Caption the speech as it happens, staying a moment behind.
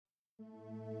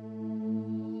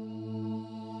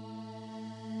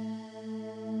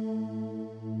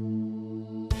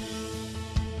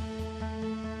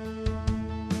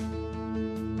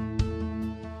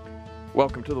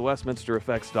Welcome to the Westminster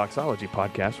Effects Doxology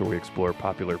Podcast, where we explore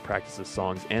popular practices,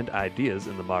 songs, and ideas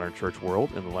in the modern church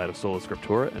world in the light of Sola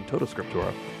Scriptura and Tota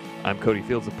Scriptura. I'm Cody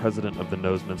Fields, the president of the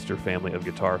Noseminster family of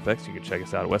guitar effects. You can check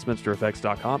us out at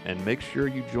westminstereffects.com and make sure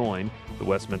you join the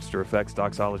Westminster Effects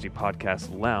Doxology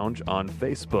Podcast Lounge on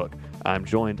Facebook. I'm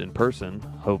joined in person,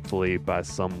 hopefully by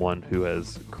someone who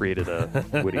has created a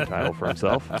witty title for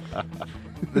himself.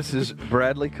 This is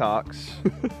Bradley Cox,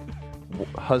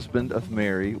 husband of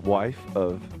Mary,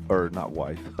 husband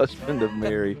of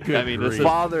Mary. I mean, this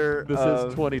father. This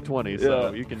is 2020,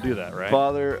 so you can do that, right?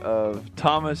 Father of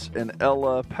Thomas and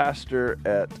Ella, pastor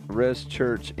at Res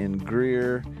Church in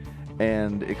Greer,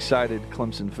 and excited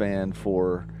Clemson fan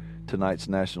for tonight's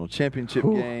national championship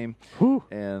game.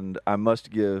 And I must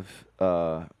give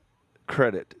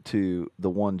credit to the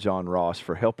one John Ross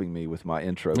for helping me with my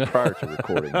intro prior to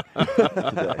recording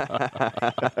today.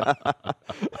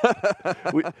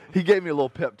 He gave me a little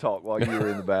pep talk while you were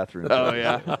in the bathroom. Oh,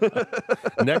 yeah.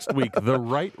 Next week, the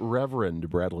Right Reverend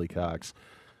Bradley Cox.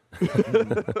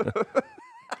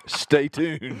 Stay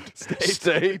tuned.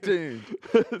 Stay tuned.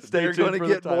 They're going to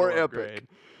get more epic. Grade.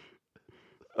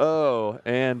 Oh,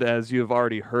 and as you have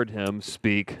already heard him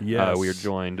speak, yes. We are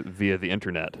joined via the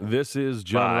internet. This is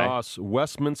John Ross,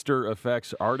 Westminster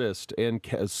Effects artist and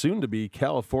soon-to-be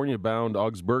California-bound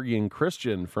Augsburgian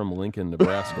Christian from Lincoln,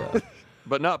 Nebraska.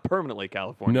 But not permanently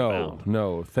California-bound.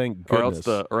 No, thank goodness.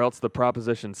 Or else the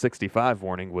Proposition 65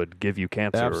 warning would give you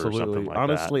cancer or something like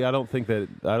Honestly, that. I don't think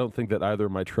that either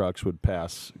of my trucks would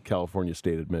pass California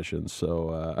state admissions.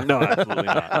 So no, absolutely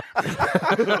not.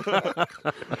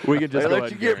 We could just let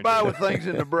you get by with things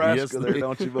in Nebraska,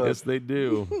 don't you, bud? Yes, they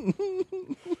do.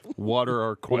 Water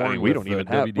our corn. Well, I mean, we don't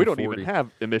even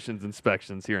have emissions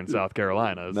inspections here in South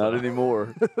Carolina. Not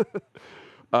anymore.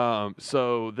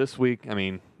 So this week, I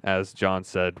mean, as John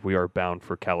said, we are bound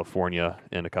for California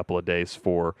in a couple of days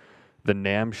for the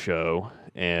NAMM show.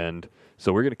 And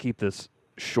so we're going to keep this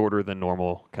shorter than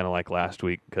normal, kind of like last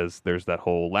week, because there's that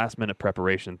whole last-minute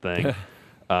preparation thing.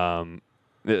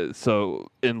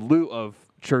 So in lieu of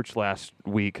church last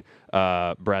week,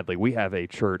 Bradley, we have a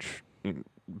church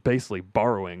basically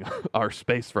borrowing our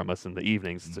space from us in the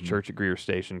evenings. It's a church at Greer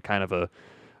Station, kind of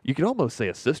you could almost say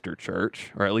a sister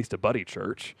church, or at least a buddy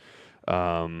church.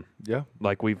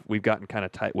 Like we've gotten kind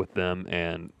of tight with them,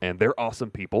 and they're awesome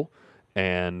people,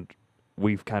 and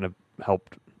we've kind of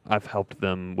I've helped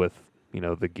them with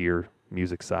the gear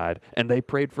music side, and they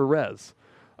prayed for Rez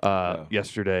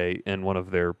yesterday in one of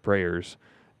their prayers.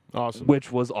 Awesome,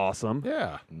 which was awesome.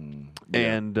 Yeah,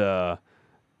 and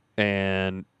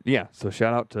yeah. So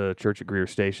shout out to Church at Greer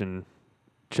Station.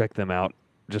 Check them out.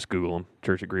 Just Google them,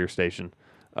 Church at Greer Station.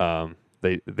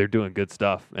 They're doing good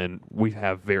stuff, and we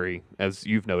have as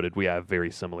you've noted, we have very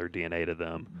similar DNA to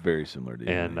them. Very similar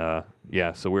DNA.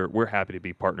 And so we're happy to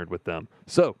be partnered with them.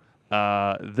 So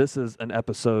this is an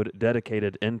episode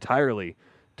dedicated entirely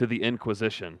to the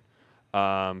Inquisition.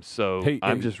 I'm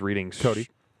just reading. Cody,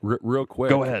 real quick.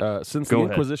 Go ahead. Since the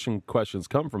Inquisition questions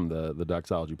come from the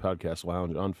Doxology Podcast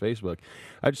Lounge on Facebook,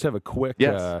 I just have a quick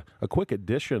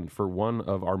addition for one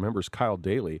of our members, Kyle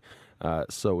Daly.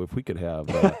 So if we could have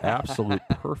absolute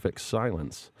perfect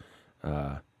silence.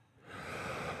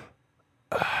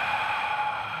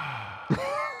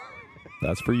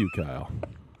 That's for you, Kyle.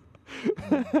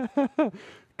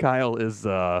 Kyle is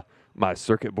my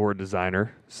circuit board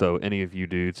designer, so any of you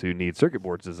dudes who need circuit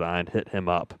boards designed, hit him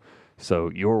up. So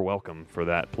you're welcome for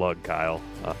that plug, Kyle.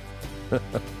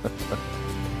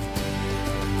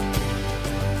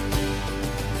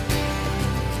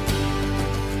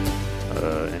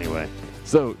 Anyway,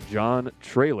 so John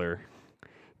Traylor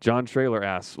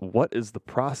asks, what is the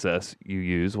process you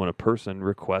use when a person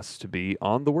requests to be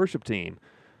on the worship team?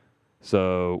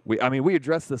 So we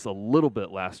addressed this a little bit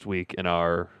last week in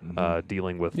our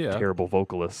dealing with terrible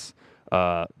vocalists.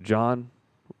 John,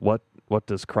 what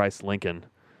does Christ Lincoln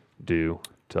do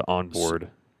to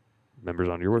onboard members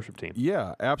on your worship team?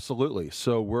 Yeah, absolutely.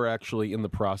 So we're actually in the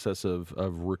process of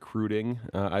recruiting,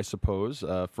 I suppose,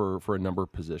 for a number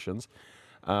of positions.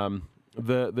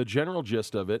 The general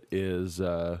gist of it is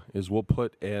we'll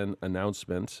put an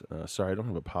announcement. Sorry, I don't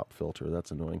have a pop filter.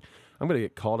 That's annoying. I'm going to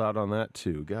get called out on that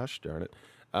too. Gosh darn it.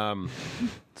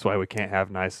 That's why we can't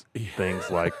have nice things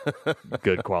like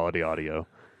good quality audio.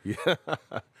 Yeah.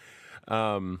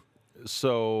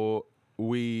 So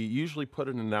we usually put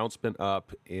an announcement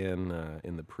up in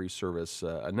the pre-service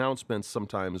announcements.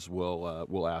 Sometimes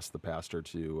we'll ask the pastor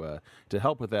to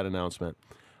help with that announcement,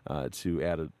 to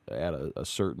add a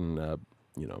certain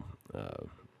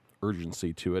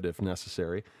urgency to it if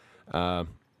necessary.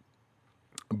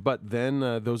 But then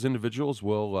those individuals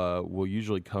will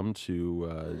usually come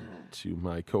to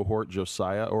my cohort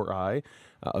Josiah or I,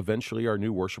 eventually our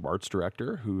new worship arts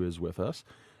director who is with us,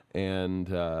 and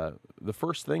the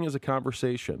first thing is a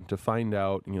conversation to find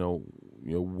out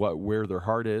where their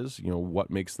heart is, what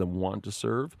makes them want to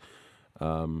serve,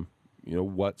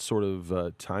 what sort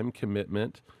of time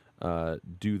commitment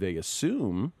do they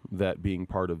assume that being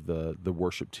part of the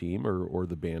worship team or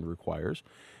the band requires.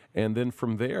 And then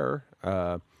from there,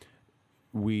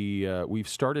 we've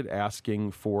started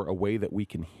asking for a way that we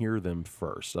can hear them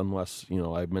first, unless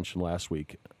I mentioned last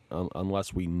week,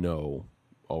 unless we know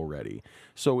already.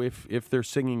 So if they're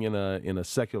singing in a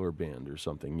secular band or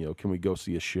something, can we go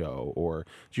see a show? Or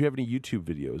do you have any YouTube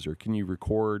videos? Or can you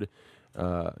record,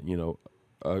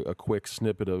 a quick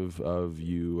snippet of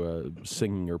you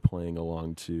singing or playing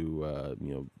along to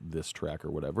this track or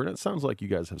whatever? And it sounds like you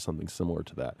guys have something similar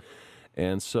to that.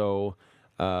 And so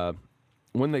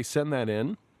when they send that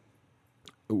in,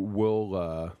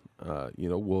 we'll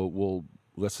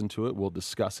listen to it. We'll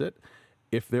discuss it.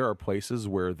 If there are places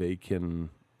where they can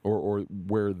or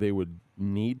where they would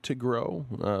need to grow,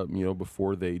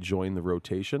 before they join the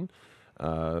rotation,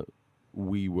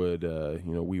 we would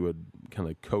kind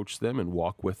of coach them and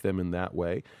walk with them in that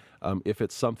way. If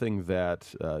it's something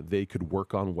that they could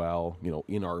work on well,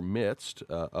 in our midst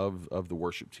of the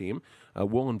worship team,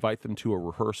 we'll invite them to a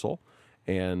rehearsal,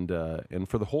 and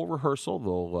for the whole rehearsal,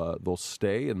 they'll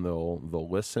stay and they'll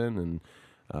listen and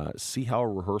see how a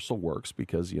rehearsal works,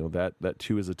 because that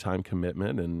too is a time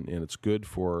commitment, and it's good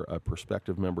for a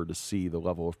prospective member to see the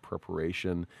level of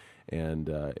preparation and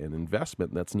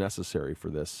investment that's necessary for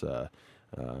this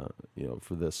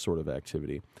for this sort of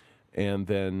activity. And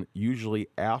then usually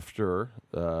after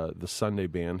the Sunday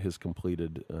band has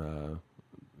completed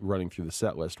running through the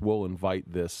set list, we'll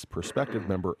invite this prospective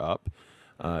member up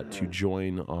to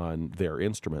join on their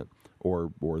instrument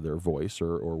or their voice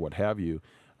or what have you,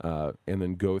 and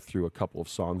then go through a couple of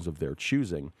songs of their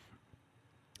choosing.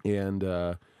 And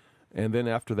then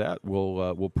after that,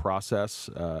 we'll process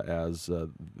as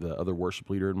the other worship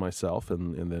leader and myself,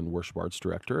 and then worship arts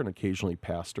director, and occasionally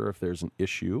pastor if there's an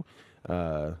issue,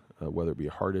 whether it be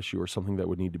a heart issue or something that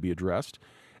would need to be addressed,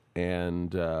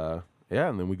 and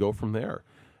then we go from there.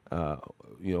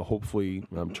 Hopefully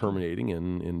terminating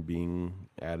and being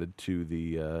added to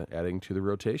the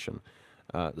rotation.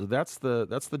 That's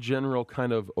the general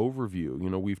kind of overview.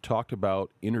 We've talked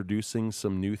about introducing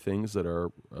some new things that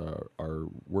our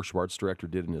worship arts director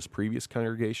did in his previous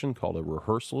congregation, called a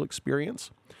rehearsal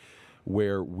experience,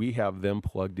 where we have them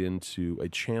plugged into a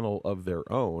channel of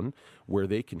their own where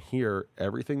they can hear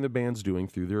everything the band's doing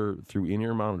through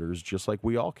in-ear monitors, just like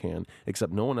we all can,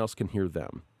 except no one else can hear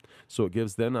them. So it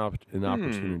gives them an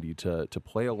opportunity to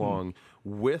play along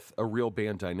with a real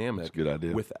band dynamic. That's a good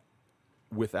idea.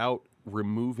 Without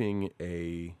removing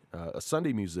a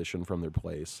Sunday musician from their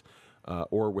place,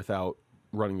 or without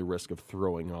running the risk of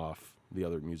throwing off the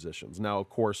other musicians. Now, of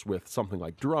course, with something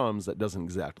like drums, that doesn't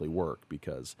exactly work,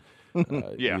 because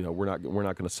we're not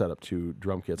going to set up two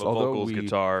drum kits. But vocals,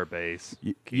 guitar, bass,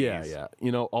 keys.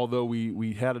 Although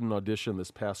we had an audition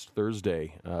this past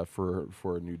Thursday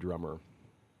for a new drummer,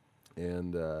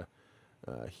 and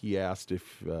he asked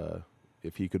if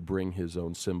he could bring his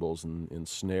own cymbals and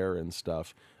snare and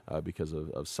stuff because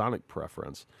of sonic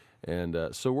preference. And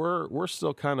so we're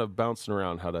still kind of bouncing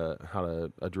around how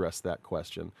to address that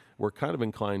question. We're kind of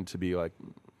inclined to be like,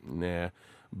 nah,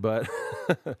 but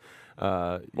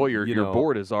well, your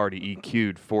board is already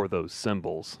EQ'd for those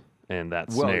cymbals and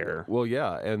that snare. Well,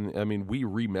 yeah, and I mean, we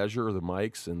remeasure the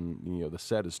mics, and the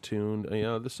set is tuned.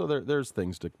 So there's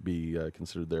things to be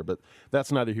considered there, but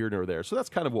that's neither here nor there. So that's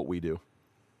kind of what we do.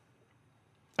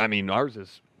 I mean, ours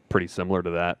is pretty similar to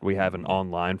that. We have an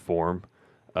online form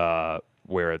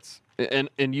where it's and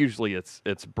usually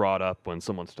it's brought up when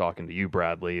someone's talking to you,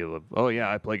 Bradley. Oh yeah,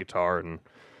 I play guitar,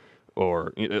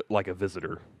 or like a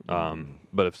visitor.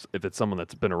 But if it's someone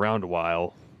that's been around a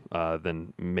while,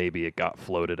 then maybe it got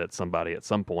floated at somebody at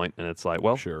some point, and it's like,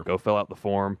 well, sure, go fill out the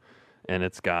form, and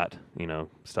it's got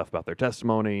stuff about their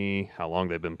testimony, how long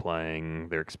they've been playing,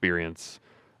 their experience,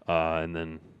 and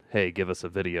then hey, give us a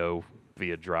video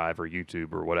via Drive or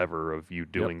YouTube or whatever of you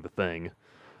doing the thing.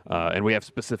 And we have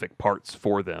specific parts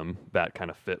for them that kind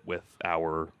of fit with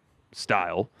our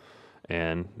style,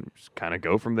 and just kind of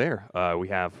go from there. We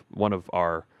have one of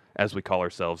our, as we call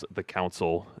ourselves, the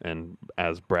council, and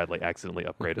as Bradley accidentally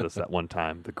upgraded us that one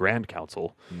time, the Grand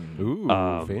Council. Ooh,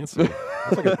 fancy.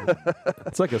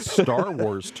 It's like a Star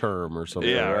Wars term or something.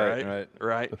 Yeah,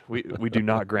 right. We do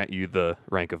not grant you the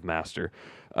rank of master.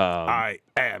 I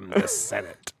am the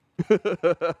Senate.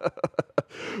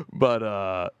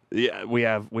 But yeah, we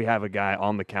have a guy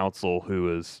on the council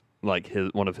who is like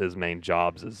one of his main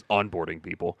jobs is onboarding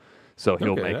people. So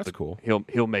he'll Okay, make that's cool.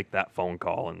 He'll make that phone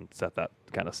call and set that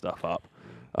kind of stuff up.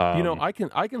 I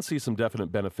can see some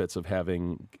definite benefits of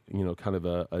having kind of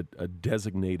a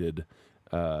designated.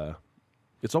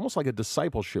 It's almost like a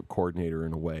discipleship coordinator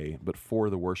in a way, but for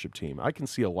the worship team. I can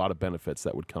see a lot of benefits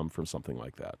that would come from something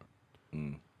like that.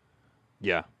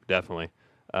 Yeah, definitely.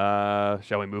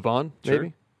 Shall we move on? Sure.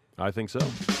 Maybe. I think so.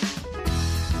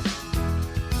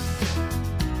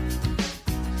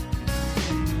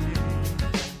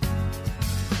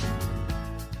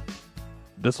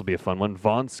 This will be a fun one.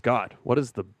 Vaughn Scott, what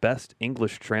is the best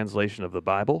English translation of the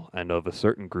Bible? I know of a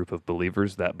certain group of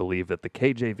believers that believe that the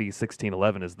KJV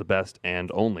 1611 is the best and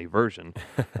only version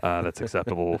that's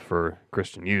acceptable for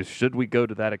Christian use. Should we go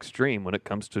to that extreme when it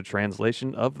comes to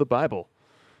translation of the Bible?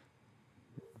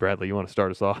 Bradley, you want to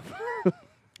start us off?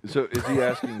 So is he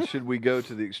asking, should we go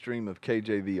to the extreme of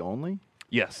KJV only?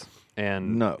 Yes.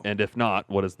 And No. And if not,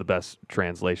 what is the best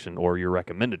translation or your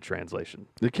recommended translation?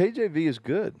 The KJV is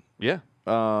good. Yeah.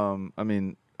 I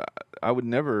mean, I would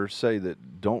never say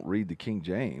that don't read the King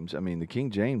James. I mean, the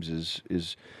King James is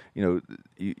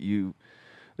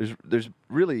there's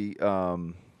really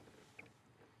I'll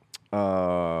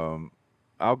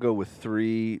go with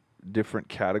 3 different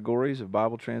categories of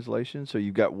Bible translation. So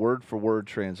you've got word for word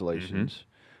translations,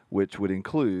 which would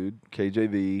include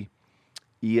KJV,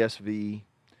 ESV,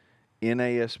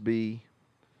 NASB,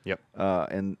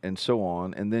 and so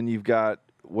on. And then you've got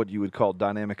what you would call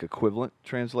dynamic equivalent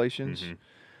translations.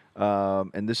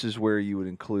 And this is where you would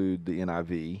include the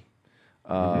NIV.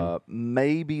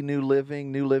 Maybe New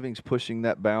Living. New Living's pushing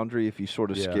that boundary. If you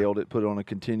sort of scaled it, put it on a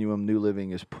continuum, New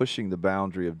Living is pushing the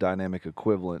boundary of dynamic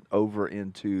equivalent over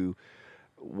into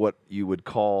what you would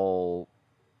call,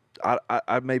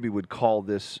 I maybe would call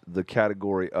this the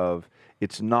category of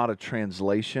it's not a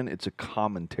translation, it's a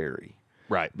commentary.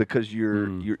 Right. Because you're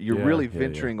really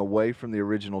venturing away from the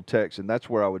original text, and that's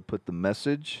where I would put the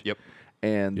message. Yep.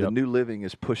 And the New Living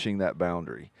is pushing that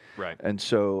boundary. Right. And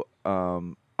so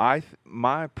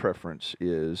my preference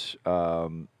is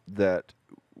that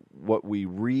what we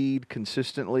read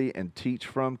consistently and teach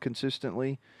from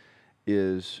consistently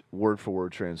is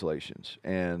word-for-word translations.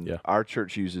 And our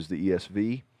church uses the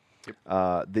ESV.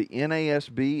 The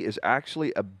NASB is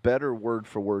actually a better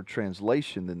word-for-word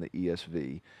translation than the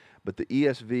ESV. But the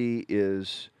ESV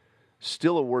is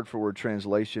still a word-for-word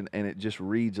translation, and it just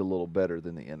reads a little better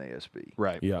than the NASB.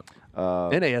 Right. Yeah.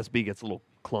 NASB gets a little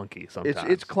clunky sometimes.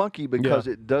 It's clunky because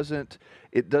it doesn't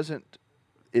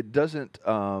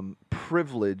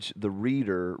privilege the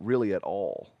reader really at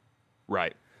all.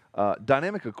 Right.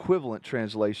 Dynamic equivalent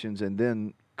translations and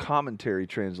then commentary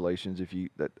translations.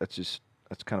 That's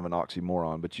kind of an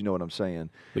oxymoron, but you know what I'm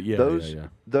saying. But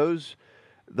those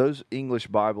English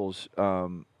Bibles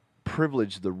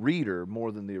privilege the reader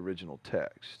more than the original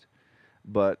text.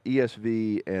 But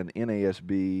ESV and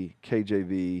NASB,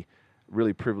 KJV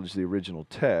really privilege the original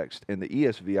text. And the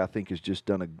ESV, I think, has just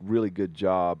done a really good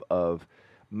job of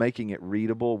making it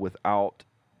readable without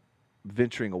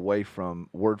venturing away from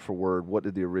word for word, what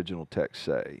did the original text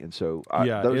say? And so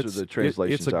those are the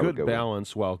translations I would go with. It's a good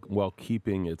balance while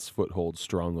keeping its foothold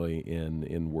strongly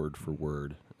in word for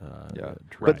word.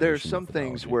 But there's some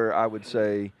things where I would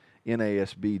say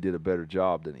NASB did a better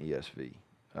job than ESV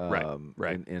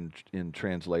in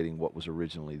translating what was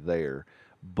originally there.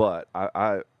 But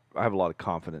I have a lot of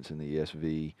confidence in the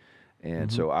ESV,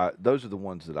 and so those are the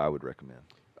ones that I would recommend.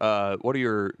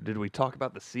 Did we talk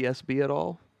about the CSB at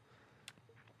all?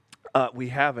 We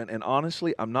haven't, and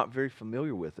honestly, I'm not very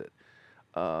familiar with it.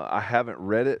 I haven't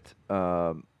read it.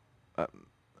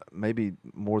 Maybe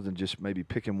more than just maybe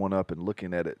picking one up and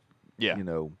looking at it. Yeah.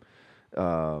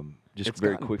 Just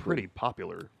very quickly. Pretty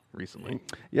popular recently.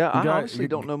 Yeah, I honestly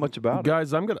don't know much about it.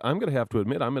 Guys, I'm gonna have to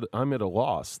admit I'm at a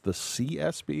loss. The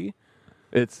CSB.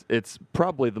 It's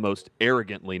probably the most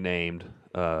arrogantly named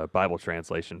Bible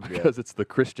translation because it's the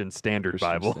Christian Standard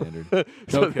Bible.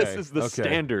 So this is the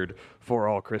standard for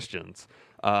all Christians.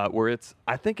 Where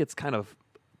I think it's kind of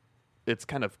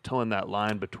towing that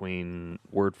line between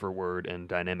word for word and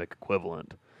dynamic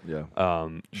equivalent. Yeah.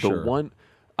 I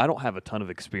don't have a ton of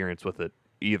experience with it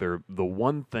either. The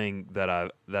one thing that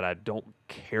I don't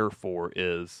care for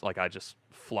is like I just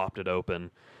flopped it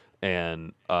open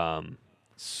and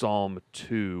Psalm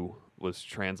 2 was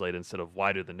translated instead of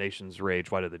why do the nations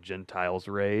rage, why do the Gentiles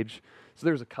rage. So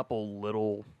there's a couple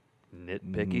little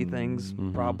nitpicky things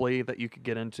probably that you could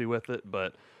get into with it,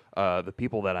 but the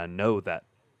people that I know that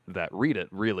read it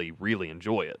really, really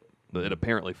enjoy it. It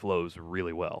apparently flows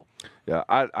really well. Yeah,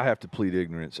 I have to plead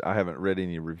ignorance. I haven't read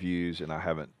any reviews, and I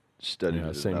haven't studied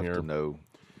it same enough here. to know.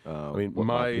 I mean, what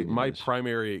my opinion my is.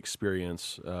 primary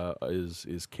experience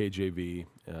is KJV,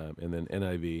 and then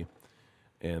NIV,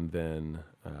 and then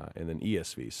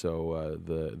ESV. So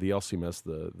the LCMS,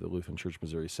 the Lutheran Church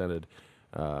Missouri Synod,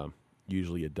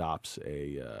 usually adopts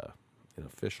an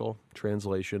official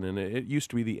translation, and it used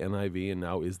to be the NIV, and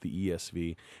now is the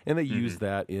ESV, and they use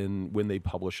that when they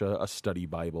publish a study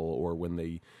Bible, or when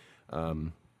they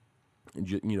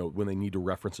when they need to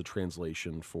reference a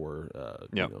translation for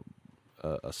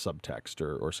a subtext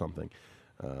or something.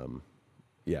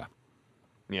 Yeah. I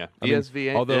mean,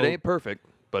 ESV it ain't perfect,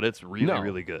 but it's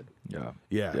really good. Yeah.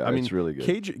 I mean, it's really good.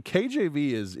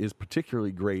 KJV is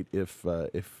particularly great if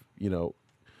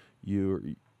you're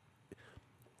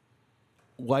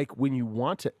like when you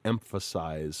want to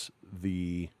emphasize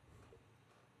the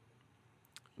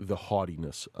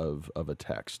haughtiness of a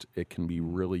text. It can be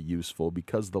really useful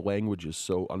because the language is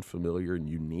so unfamiliar and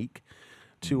unique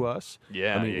to us.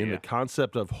 Yeah, I mean, the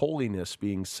concept of holiness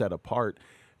being set apart,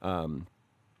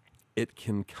 it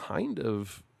can kind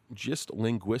of just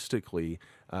linguistically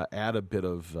add a bit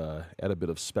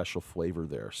of special flavor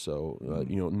there. So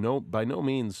by no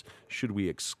means should we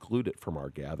exclude it from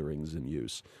our gatherings and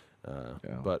use.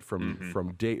 But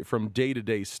from day to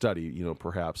day study,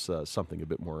 perhaps something a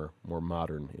bit more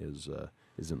modern is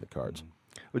in the cards.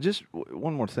 Well, just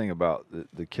one more thing about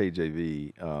the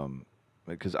KJV,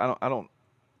 because I don't.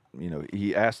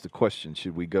 He asked the question,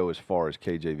 should we go as far as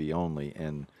KJV only?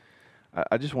 And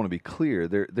I just want to be clear.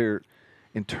 There,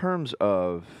 in terms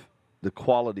of the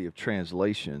quality of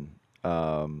translation,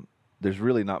 there's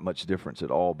really not much difference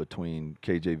at all between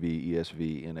KJV,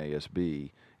 ESV,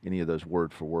 NASB, any of those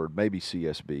word for word, maybe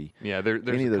CSB. Yeah, there's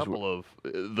a couple of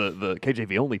the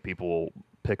KJV only people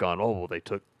pick on, they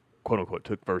took, quote unquote,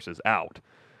 took verses out.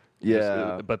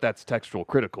 Yeah, but that's textual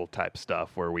critical type stuff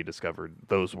where we discovered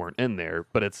those weren't in there,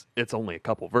 but it's only a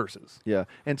couple verses. Yeah,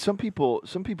 and some people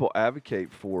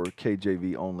advocate for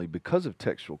KJV only because of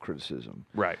textual criticism,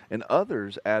 right? And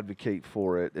others advocate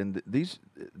for it, and these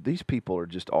people are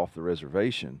just off the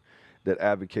reservation that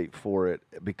advocate for it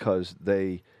because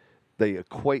they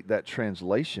equate that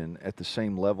translation at the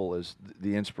same level as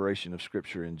the inspiration of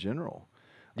Scripture in general.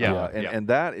 And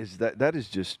that is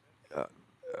just.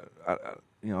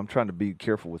 I'm trying to be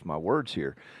careful with my words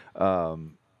here,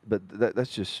 but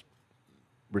that's just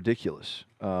ridiculous.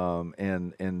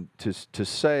 And to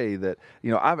say that,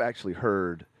 I've actually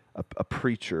heard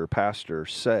a pastor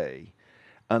say,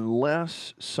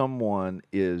 unless someone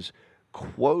is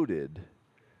quoted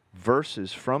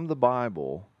verses from the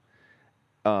Bible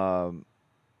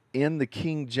in the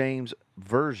King James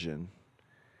Version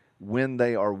when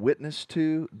they are witnessed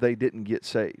to, they didn't get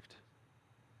saved.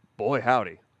 Boy,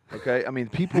 howdy. Okay, I mean,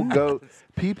 people go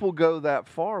that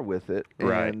far with it,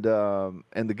 right? And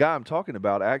the guy I'm talking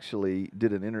about actually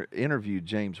did an interview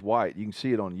James White. You can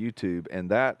see it on YouTube,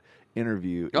 and that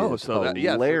interview is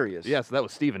hilarious. So that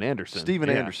was Stephen Anderson. Stephen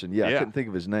Anderson, I couldn't think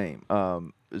of his name.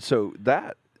 So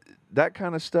that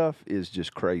kind of stuff is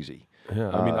just crazy. Yeah,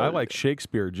 I mean, I like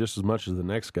Shakespeare just as much as the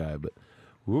next guy, but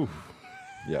woof.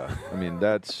 Yeah, I mean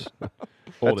that's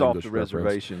off the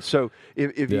reservation. So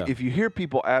if you hear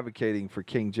people advocating for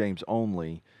King James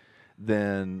only,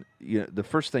 then the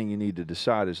first thing you need to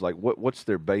decide is like what's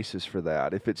their basis for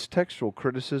that. If it's textual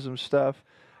criticism stuff,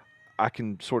 I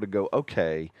can sort of go,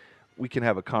 okay, we can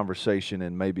have a conversation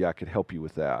and maybe I could help you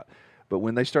with that. But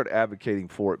when they start advocating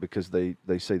for it because they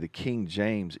say the King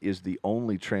James is the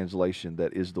only translation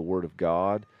that is the Word of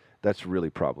God, that's really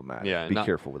problematic. Yeah, be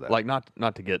careful with that. Like not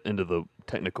to get into the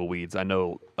technical weeds. I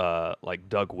know like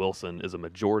Doug Wilson is a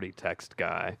majority text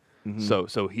guy,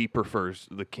 so he prefers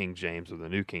the King James or the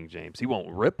New King James. He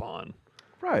won't rip on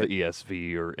the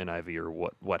ESV or NIV or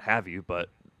what have you, but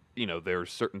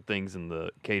there's certain things in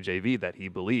the KJV that he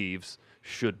believes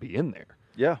should be in there.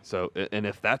 Yeah. So and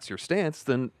if that's your stance,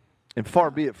 then. And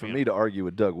far be it from me to argue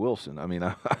with Doug Wilson. I mean,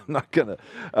 I'm not gonna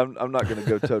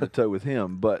go toe to toe with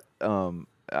him, but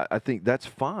I think that's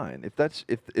fine.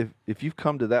 If you've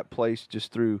come to that place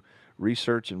just through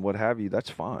research and what have you, that's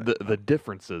fine. The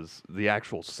differences, the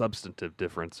actual substantive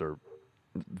difference, are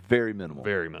very minimal.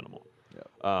 Very minimal.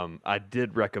 Yeah. I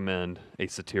did recommend a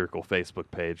satirical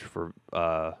Facebook page for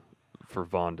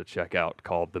Vaughn to check out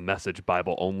called The Message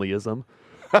Bible Onlyism.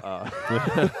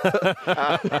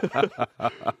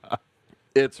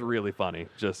 It's really funny.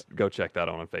 Just go check that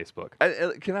out on Facebook.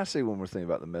 Can I say one more thing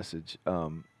about the message?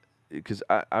 Because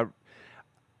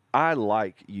I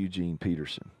like Eugene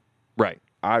Peterson. Right.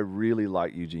 I really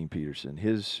like Eugene Peterson.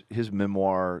 His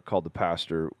memoir called The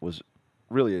Pastor was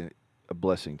really a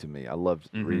blessing to me. I loved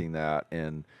reading that,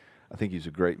 and I think he's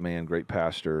a great man, great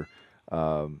pastor.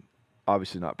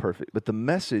 Obviously not perfect, but the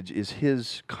message is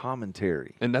his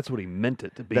commentary. And that's what he meant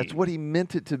it to be. That's what he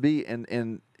meant it to be,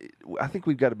 and I think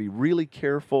we've got to be really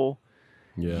careful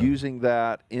using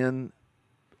that in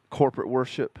corporate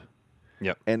worship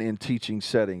and in teaching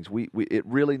settings. It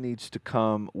really needs to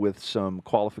come with some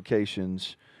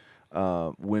qualifications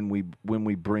when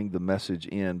we bring the message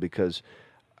in, because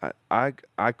I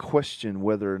question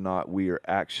whether or not we are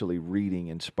actually reading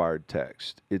inspired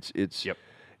text.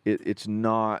 It's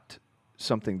not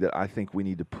something that I think we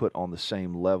need to put on the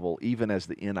same level, even as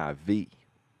the NIV.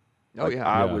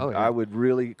 I would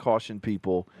really caution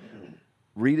people: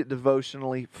 read it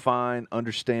devotionally, fine,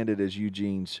 understand it as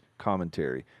Eugene's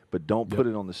commentary, but don't put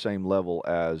it on the same level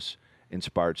as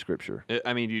inspired Scripture.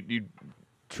 I mean, you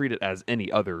treat it as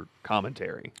any other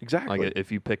commentary. Exactly. Like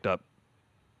if you picked up,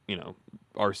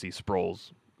 R.C.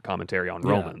 Sproul's commentary on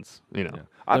Romans,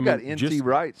 I've got N.T.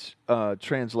 Wright's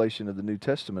translation of the New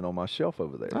Testament on my shelf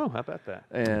over there. Oh, how about that?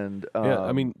 And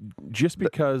I mean, just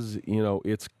because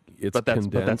it's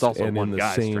condensed but that's also and one in the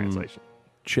guy's same translation.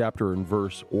 chapter and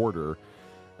verse order,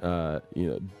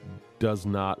 does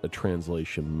not a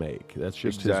translation make. That's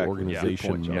just his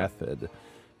organization method,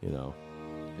 Yeah.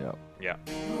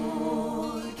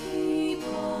 Lord, keep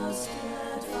us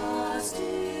steadfast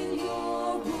in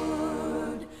your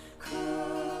word.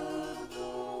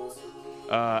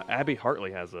 Abby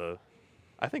Hartley has I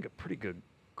think a pretty good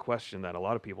question that a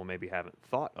lot of people maybe haven't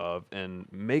thought of and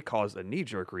may cause a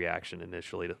knee-jerk reaction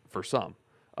initially for some.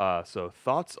 So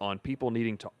thoughts on people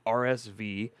needing to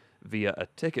RSV via a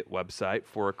ticket website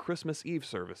for a Christmas Eve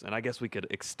service. And I guess we could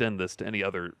extend this to any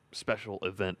other special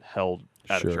event held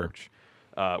at a church,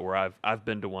 where I've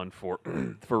been to one for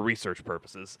for research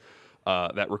purposes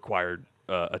that required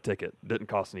a ticket. Didn't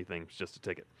cost anything, it's just a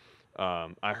ticket.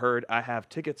 I heard I have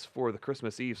tickets for the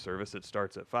Christmas Eve service. It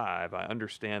starts at 5. I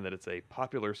understand that it's a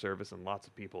popular service and lots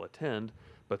of people attend,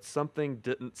 but something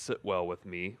didn't sit well with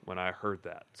me when I heard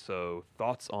that. So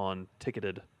thoughts on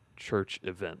ticketed church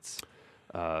events,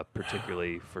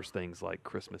 particularly for things like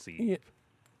Christmas Eve?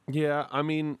 Yeah, I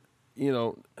mean,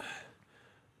 Kanye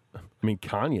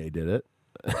did it.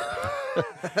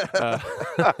 Clear.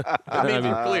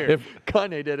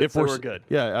 Kanye did it, so we're good.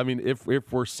 Yeah, I mean,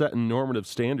 if we're setting normative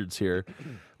standards here,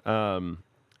 I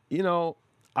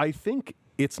think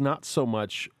it's not so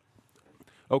much,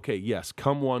 okay, yes,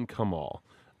 come one, come all.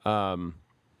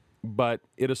 But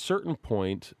at a certain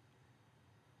point,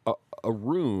 a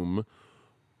room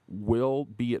will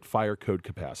be at fire code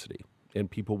capacity,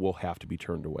 and people will have to be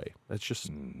turned away. That's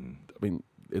just,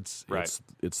 it's the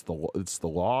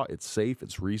law. It's safe.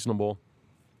 It's reasonable.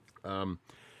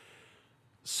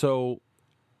 So,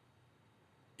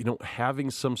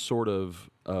 having some sort of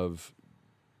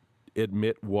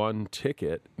admit one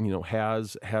ticket,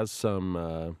 has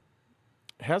some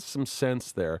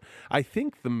sense there. I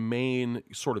think the main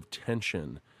sort of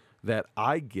tension that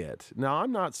I get, now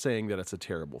I'm not saying that it's a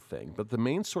terrible thing, but the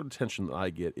main sort of tension that I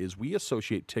get is we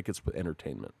associate tickets with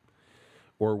entertainment,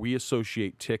 or we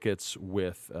associate tickets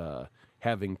with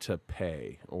having to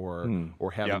pay, or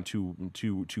having to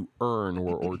earn,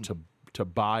 or to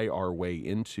buy our way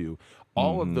into.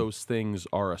 All of those things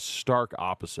are a stark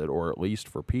opposite, or at least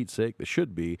for Pete's sake, they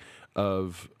should be,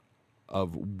 of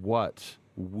what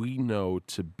we know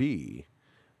to be,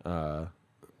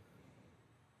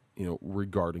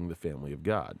 regarding the family of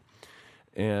God.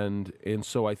 And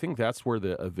so I think that's where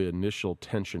the initial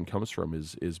tension comes from,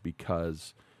 is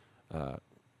because I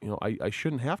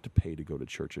shouldn't have to pay to go to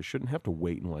church. I shouldn't have to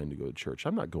wait in line to go to church.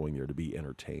 I'm not going there to be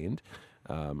entertained.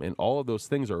 And all of those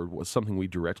things was something we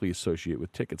directly associate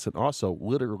with tickets. And also,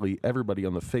 literally everybody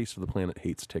on the face of the planet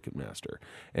hates Ticketmaster.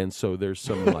 And so there's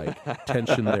some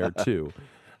tension there too.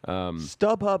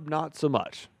 StubHub, not so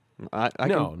much. I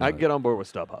can get on board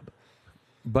with StubHub.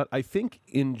 But I think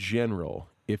in general,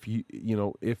 if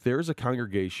if there's a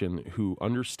congregation who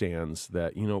understands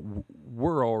that,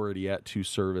 we're already at 2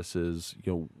 services,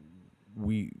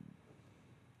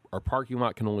 our parking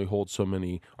lot can only hold so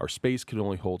many, our space can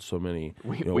only hold so many.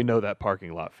 We know that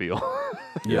parking lot feel.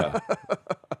 Yeah.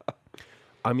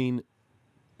 I mean,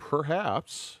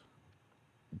 perhaps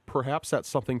that's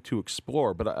something to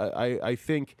explore, but I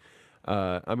think,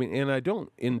 and I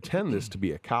don't intend this to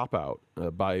be a cop-out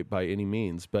by any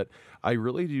means, but I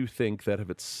really do think that if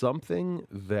it's something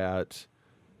that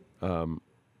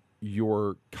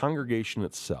your congregation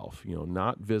itself,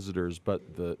 not visitors,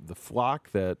 but the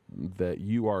flock that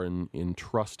you are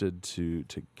entrusted to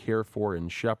care for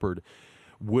and shepherd,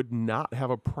 would not have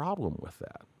a problem with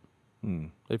that.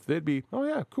 If they'd be, oh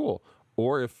yeah, cool.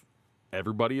 Or if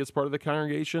everybody as part of the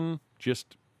congregation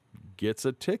just gets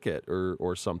a ticket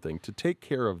or something to take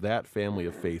care of that family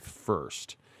of faith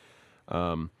first,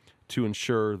 to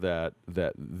ensure that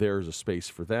there's a space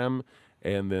for them,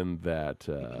 and then that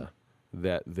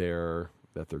their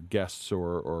guests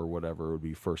or whatever would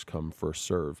be first come, first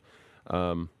serve.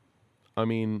 I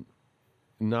mean,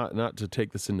 not to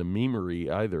take this into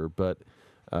memery either, but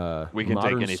We can take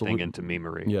modern anything into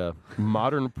memery. yeah,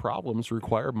 modern problems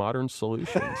require modern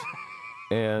solutions.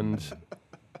 And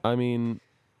I mean,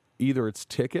 either it's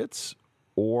tickets,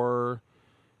 or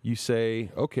you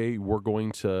say, okay, we're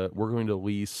going to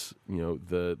lease,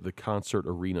 the concert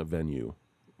arena venue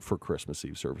for Christmas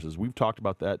Eve services. We've talked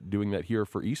about doing that here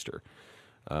for Easter.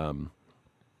 One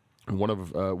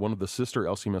of the sister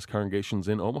LCMS congregations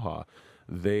in Omaha,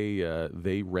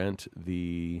 they rent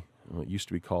it used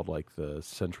to be called like the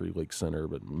Century Lake Center,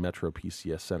 but Metro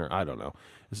PCS Center. I don't know.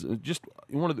 It's just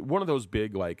one of those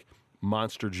big like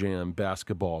Monster Jam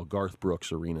basketball Garth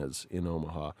Brooks arenas in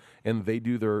Omaha, and they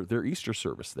do their Easter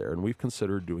service there, and we've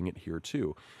considered doing it here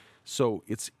too. So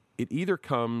it either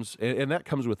comes, and that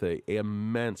comes with a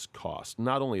immense cost,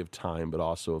 not only of time but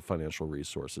also of financial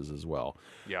resources as well.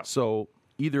 Yeah. So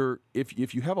either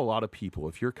if you have a lot of people,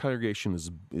 if your congregation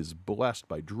is blessed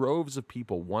by droves of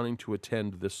people wanting to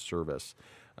attend this service,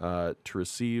 to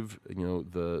receive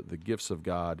the gifts of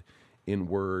God in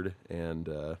word and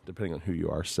depending on who you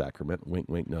are, sacrament, wink,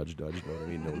 wink, nudge, nudge, know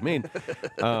what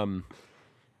I mean,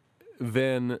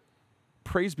 then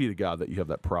praise be to God that you have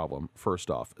that problem, first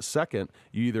off. Second,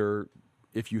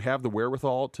 if you have the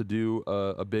wherewithal to do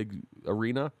a big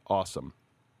arena, awesome.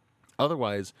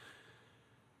 Otherwise,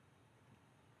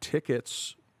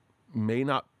 tickets may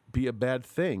not be a bad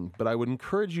thing, but I would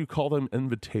encourage you to call them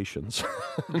invitations,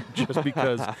 just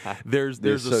because there's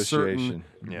a certain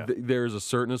there's a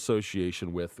certain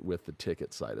association with the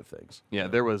ticket side of things. Yeah,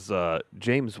 there was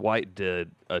James White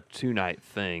did a 2-night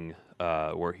thing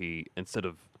where he, instead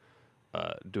of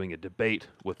doing a debate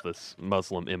with this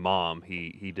Muslim imam,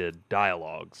 he did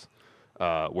dialogues.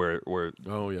 Where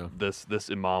this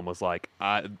imam was like,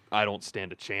 I don't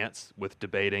stand a chance with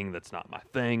debating. That's not my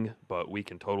thing, but we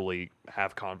can totally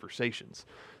have conversations.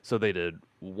 So they did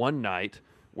one night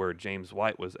where James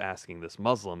White was asking this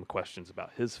Muslim questions about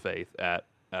his faith it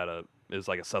was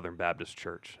like a Southern Baptist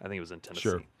church. I think it was in Tennessee.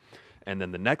 Sure. And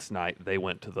then the next night they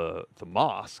went to the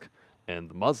mosque, and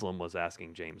the Muslim was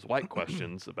asking James White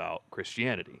questions about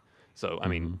Christianity. So I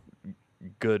mean,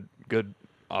 good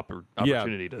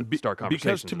opportunity to start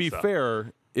conversations. Because to be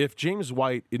fair, if James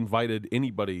White invited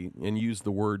anybody and used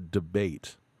the word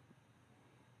debate,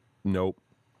 nope.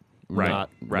 Right.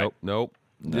 Nope.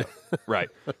 Right.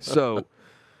 So,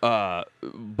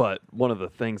 but one of the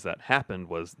things that happened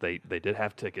was they did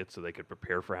have tickets so they could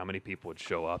prepare for how many people would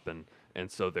show up, and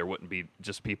so there wouldn't be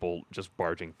just people just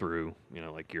barging through,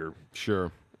 like your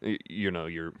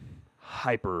your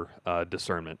hyper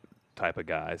discernment type of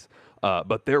guys.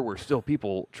 But there were still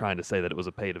people trying to say that it was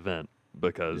a paid event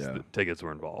because the tickets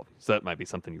were involved. So that might be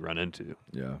something you run into.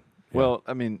 Yeah. Well,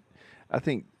 I mean, I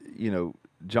think,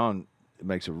 John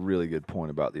makes a really good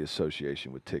point about the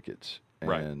association with tickets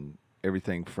and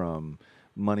everything from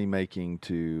money making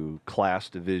to class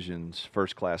divisions,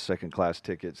 first class, second class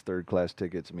tickets, third class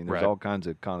tickets. I mean, there's all kinds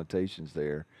of connotations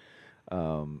there.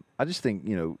 I just think,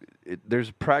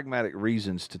 there's pragmatic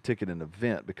reasons to ticket an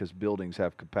event because buildings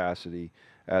have capacity,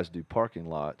 as do parking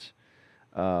lots.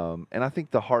 And I think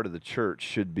the heart of the church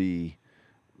should be,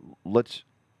 let's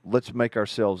make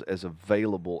ourselves as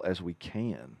available as we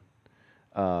can.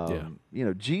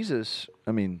 Jesus,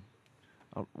 I mean,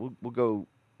 we'll go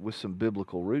with some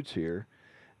biblical roots here.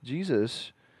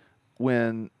 Jesus,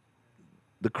 when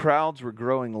the crowds were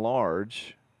growing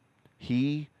large,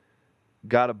 he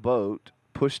got a boat,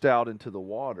 pushed out into the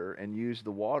water, and used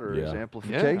the water as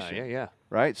amplification. Yeah.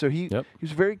 Right? So he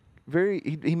was very,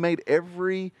 very, he made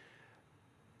every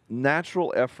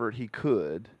natural effort he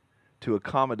could to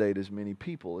accommodate as many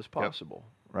people as possible.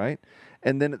 Right?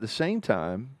 And then at the same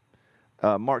time,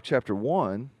 Mark chapter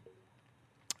 1,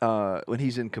 when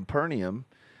he's in Capernaum,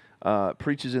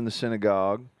 preaches in the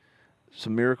synagogue,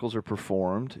 some miracles are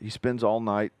performed. He spends all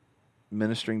night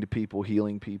ministering to people,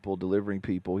 healing people, delivering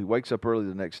people. He wakes up early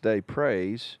the next day,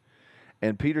 prays,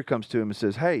 and Peter comes to him and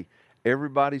says, "Hey,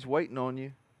 everybody's waiting on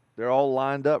you. They're all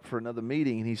lined up for another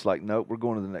meeting." And he's like, "Nope, we're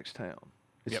going to the next town.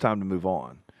 It's time to move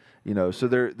on." So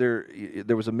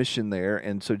there was a mission there,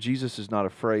 and so Jesus is not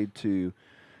afraid to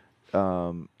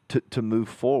move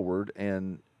forward,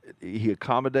 and he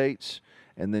accommodates,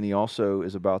 and then he also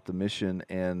is about the mission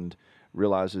and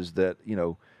realizes that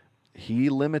he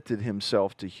limited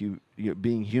himself to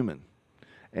being human,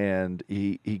 and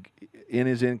he in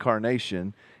his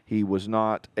incarnation, he was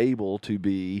not able to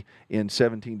be in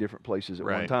 17 different places at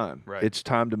one Right, time. right. It's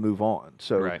time to move on.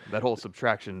 So Right. That whole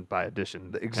subtraction by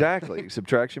addition. exactly,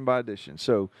 subtraction by addition.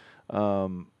 So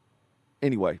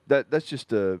anyway, that's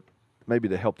just maybe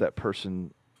to help that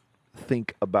person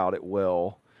think about it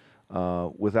well,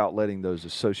 without letting those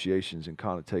associations and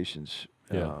connotations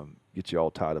get you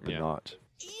all tied up in Yeah. knots.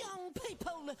 Young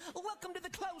people, welcome to the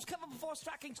closed cover before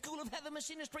striking School of Heaven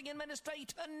Ministry and Ministry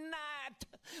tonight.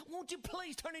 Won't you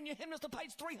please turn in your hymnals to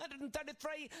page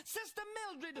 333? Sister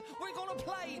Mildred, we're going to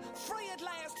play Free at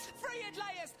Last, Free at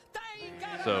Last. Thank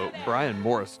God. So Almighty. Brian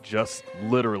Morris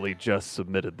literally just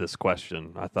submitted this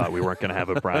question. I thought we weren't going to have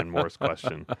a Brian Morris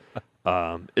question.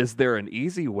 Is there an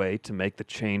easy way to make the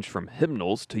change from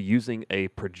hymnals to using a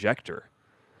projector?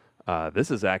 This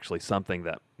is actually something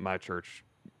that my church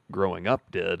growing up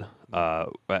did.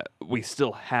 We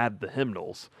still had the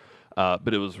hymnals,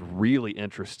 but it was really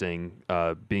interesting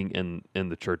being in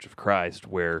the Church of Christ,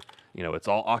 where it's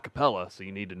all a cappella, so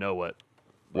you need to know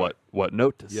what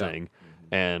note to sing.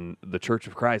 And the Church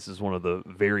of Christ is one of the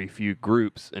very few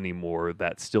groups anymore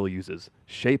that still uses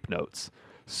shape notes.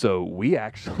 So we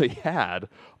actually had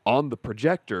on the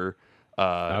projector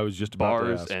I was just about to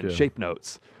bars ask, and yeah. shape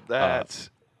notes. That's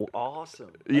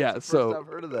awesome. That's Yeah, the first so I've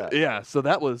heard of that. Yeah, so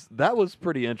that was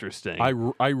pretty interesting. I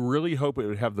really hope it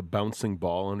would have the bouncing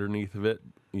ball underneath of it,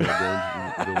 during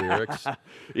the lyrics,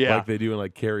 Yeah. like they do in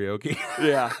like karaoke.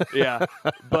 yeah.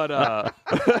 But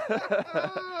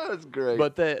That's great.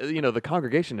 but the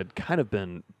congregation had kind of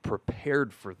been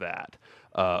prepared for that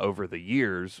over the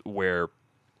years, where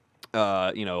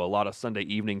a lot of Sunday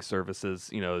evening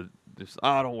services, just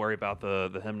don't worry about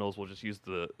the hymnals. We'll just use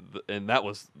and that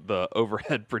was the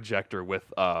overhead projector with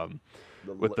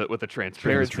the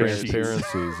transparency.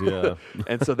 Transparencies, yeah.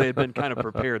 And so they had been kind of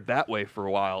prepared that way for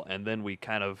a while, and then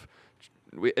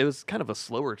it was kind of a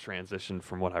slower transition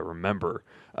from what I remember,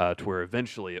 to where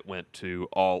eventually it went to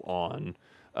all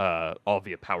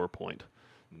via PowerPoint,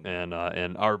 and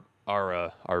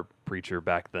our preacher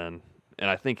back then, and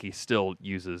I think he still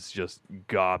uses just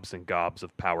gobs and gobs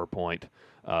of PowerPoint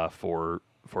for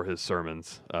his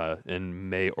sermons, and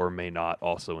may or may not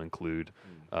also include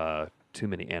too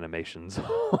many animations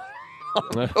on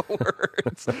the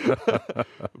words.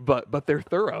 but they're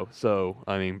thorough, so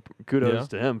I mean, kudos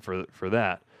to him for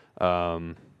that. How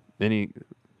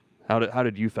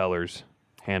did you fellers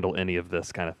handle any of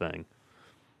this kind of thing,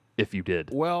 if you did?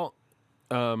 Well,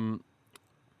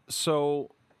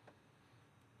 so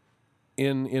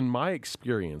in my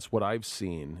experience, what I've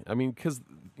seen, I mean, because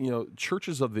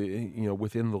churches of the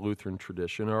within the Lutheran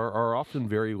tradition are often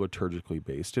very liturgically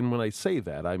based, and when I say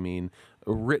that, I mean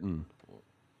written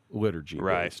liturgy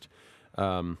based.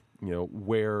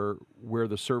 Where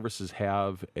the services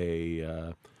have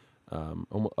a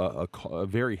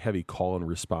very heavy call and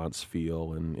response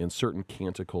feel, and certain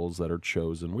canticles that are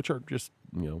chosen, which are just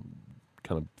kind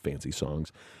of fancy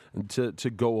songs, to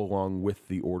go along with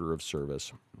the order of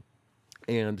service.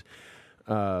 And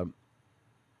of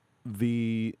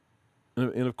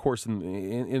course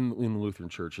in Lutheran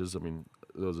churches, I mean,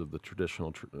 those of the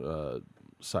traditional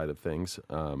side of things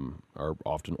are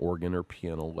often organ or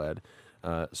piano led.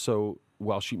 So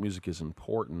while sheet music is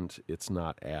important, it's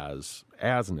not as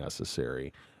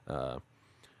necessary.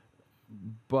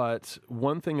 But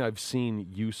one thing I've seen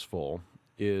useful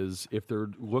is if they're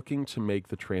looking to make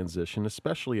the transition,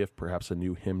 especially if perhaps a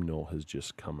new hymnal has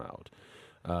just come out,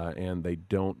 and they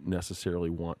don't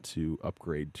necessarily want to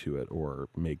upgrade to it or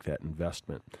make that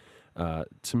investment,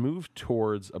 to move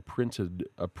towards a printed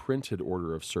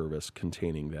order of service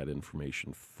containing that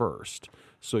information first.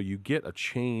 So you get a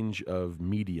change of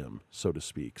medium, so to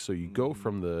speak. So you go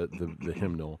from the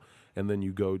hymnal, and then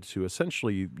you go to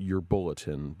essentially your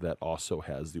bulletin that also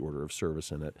has the order of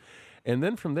service in it. And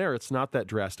then from there, it's not that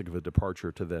drastic of a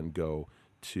departure to then go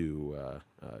to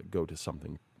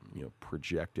something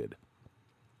projected.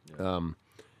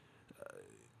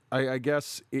 I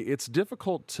guess it's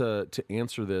difficult to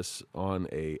answer this on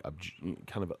a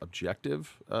kind of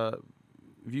objective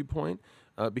viewpoint,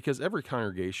 because every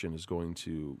congregation is going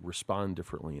to respond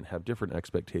differently and have different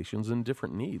expectations and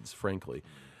different needs, frankly.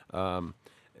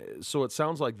 So it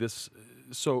sounds like this.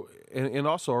 So and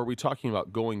also, are we talking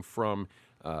about going from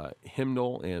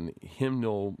hymnal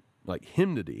like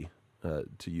hymnody,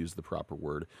 to use the proper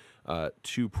word,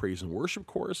 to praise and worship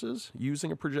choruses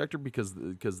using a projector, because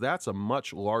that's a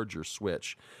much larger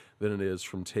switch than it is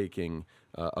from taking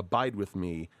Abide With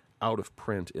Me out of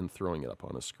print and throwing it up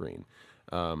on a screen.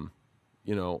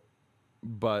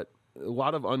 But a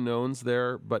lot of unknowns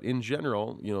there, but in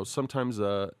general, sometimes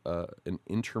an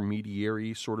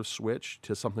intermediary sort of switch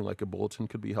to something like a bulletin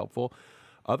could be helpful.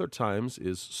 Other times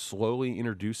is slowly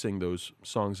introducing those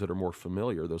songs that are more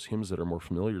familiar, those hymns that are more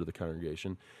familiar to the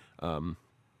congregation, and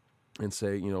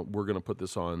say, we're going to put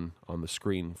this on the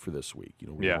screen for this week.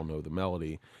 We all know the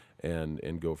melody,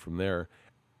 and go from there.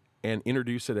 And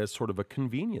introduce it as sort of a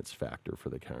convenience factor for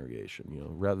the congregation,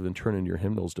 rather than turning your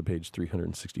hymnals to page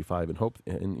 365 and hope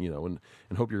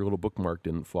hope your little bookmark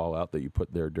didn't fall out that you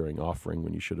put there during offering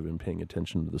when you should have been paying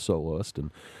attention to the soloist,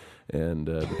 and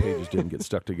the pages didn't get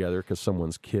stuck together because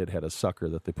someone's kid had a sucker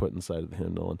that they put inside of the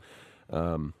hymnal,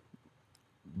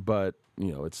 but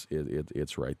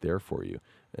it's right there for you,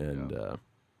 and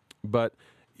but.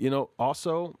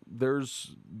 Also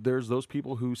there's those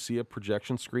people who see a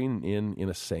projection screen in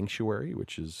a sanctuary,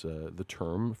 which is the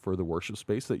term for the worship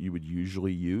space that you would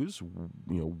usually use,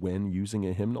 when using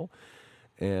a hymnal.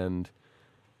 And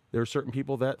there are certain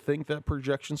people that think that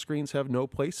projection screens have no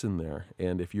place in there.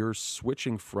 And if you're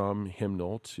switching from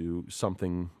hymnal to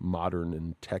something modern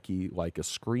and techie like a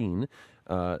screen,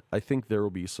 I think there will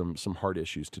be some hard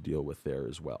issues to deal with there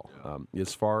as well.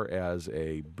 As far as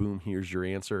a boom, here's your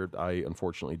answer, I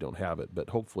unfortunately don't have it, but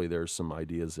hopefully there's some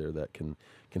ideas there that can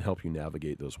help you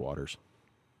navigate those waters.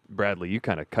 Bradley, you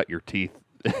kind of cut your teeth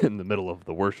in the middle of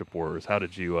the worship wars. How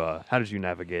did you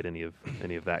navigate any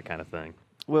of that kind of thing?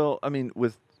 Well, I mean,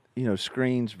 with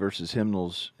screens versus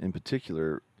hymnals in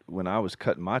particular, when I was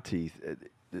cutting my teeth,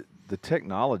 the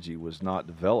technology was not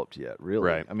developed yet, really.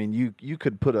 Right. I mean, you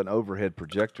could put an overhead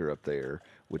projector up there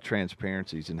with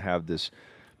transparencies and have this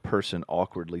person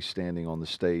awkwardly standing on the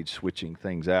stage switching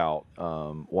things out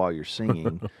while you're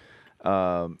singing.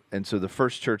 And so the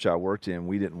first church I worked in,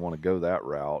 we didn't want to go that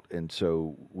route. And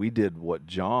so we did what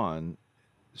John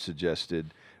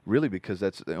suggested, really because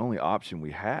that's the only option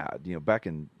we had. Back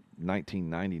in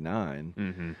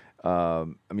 1999, I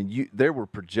mean, there were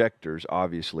projectors,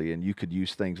 obviously, and you could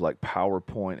use things like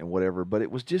PowerPoint and whatever, but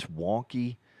it was just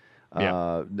wonky.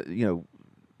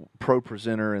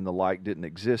 ProPresenter and the like didn't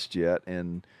exist yet,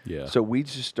 and so we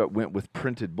just went with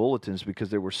printed bulletins because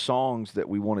there were songs that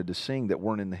we wanted to sing that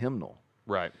weren't in the hymnal.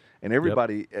 Right. And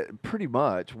everybody pretty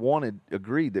much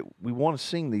agreed that we want to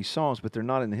sing these songs, but they're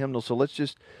not in the hymnal. So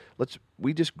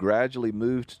we just gradually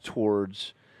moved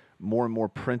towards more and more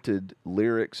printed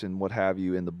lyrics and what have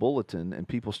you in the bulletin, and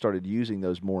people started using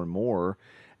those more and more,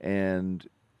 and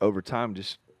over time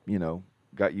just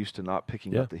got used to not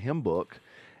picking up the hymn book.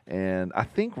 And I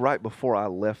think right before I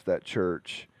left that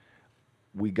church,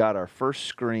 we got our first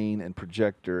screen and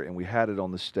projector, and we had it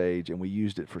on the stage, and we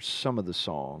used it for some of the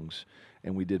songs,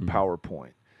 and we did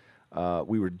PowerPoint.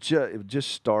 We were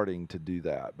just starting to do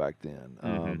that back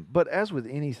then. But as with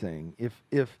anything, if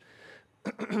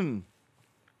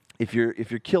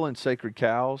you're killing sacred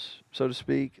cows, so to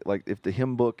speak, like if the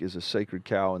hymn book is a sacred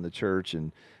cow in the church,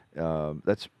 and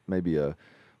that's maybe a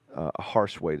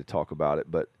harsh way to talk about it,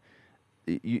 but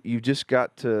you just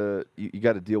got to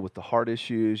deal with the hard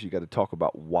issues. You got to talk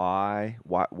about why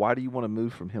do you want to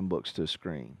move from hymn books to a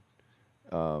screen?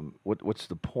 What's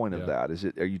the point of that?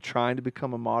 Are you trying to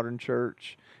become a modern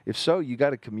church? If so, you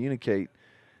got to communicate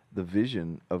the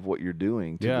vision of what you're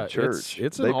doing to the church.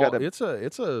 It's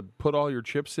a put all your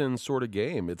chips in sort of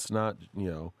game. It's not,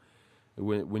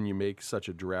 when you make such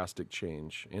a drastic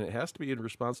change, and it has to be in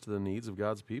response to the needs of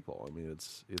God's people. I mean,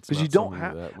 it's because you don't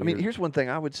have. I mean, here's one thing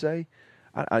I would say.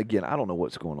 I don't know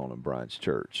what's going on in Brian's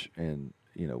church, and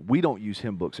we don't use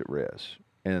hymn books at Res,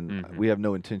 and we have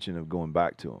no intention of going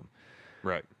back to them.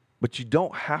 Right. But you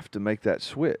don't have to make that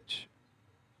switch.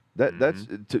 That's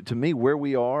to me where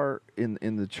we are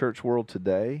in the church world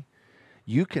today.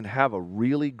 You can have a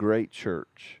really great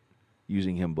church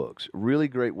using hymn books, really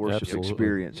great worship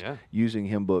experience using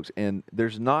hymn books, and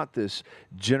there's not this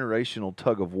generational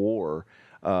tug of war,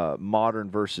 modern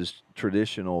versus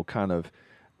traditional kind of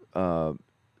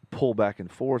pull back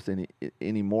and forth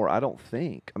anymore. I don't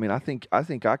think. I mean, I think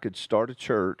I could start a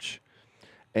church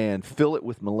and fill it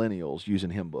with millennials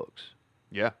using hymn books.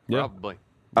 Yeah, probably.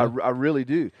 I really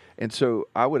do. And so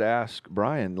I would ask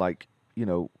Brian,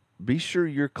 be sure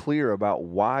you're clear about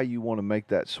why you want to make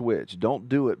that switch. Don't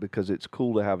do it because it's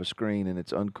cool to have a screen and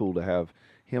it's uncool to have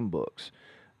hymn books.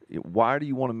 Why do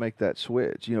you want to make that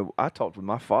switch? I talked with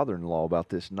my father-in-law about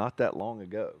this not that long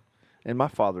ago. And my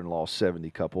father-in-law is 70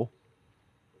 couple.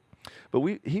 But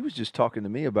he was just talking to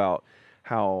me about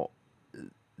how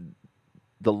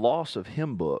the loss of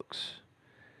hymn books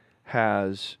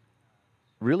has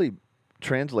really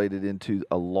translated into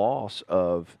a loss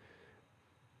of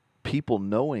people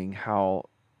knowing how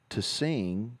to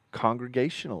sing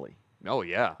congregationally. Oh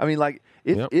yeah. I mean, like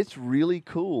Yep. it's really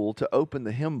cool to open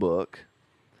the hymn book,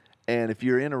 and if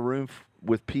you're in a room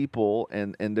with people,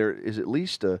 and there is at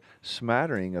least a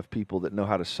smattering of people that know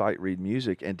how to sight read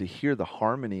music, and to hear the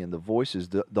harmony and the voices,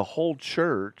 the whole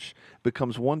church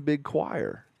becomes one big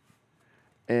choir,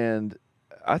 and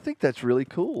I think that's really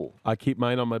cool. I keep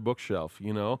mine on my bookshelf,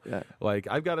 you know. Yeah. Like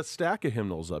I've got a stack of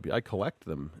hymnals up. I collect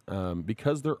them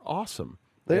because they're awesome.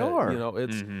 They are. You know,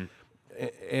 it's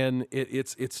and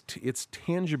it's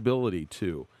tangibility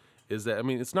too. Is that, I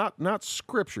mean, it's not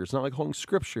scripture. It's not like holding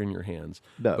scripture in your hands.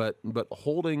 No. But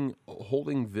holding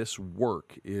this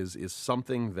work is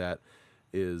something that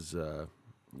is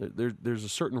there's a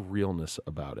certain realness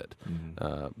about it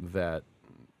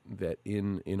that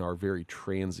in our very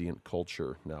transient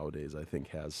culture nowadays, I think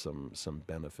has some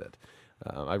benefit.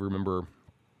 I remember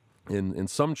in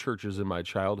some churches in my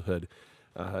childhood,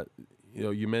 you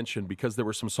know, you mentioned because there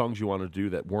were some songs you wanted to do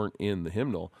that weren't in the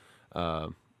hymnal.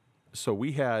 So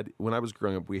we had, when I was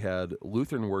growing up, we had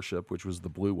Lutheran Worship, which was the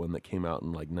blue one that came out in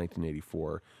like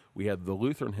 1984. We had the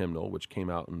Lutheran Hymnal, which came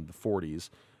out in the 40s.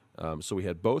 So we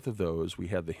had both of those. We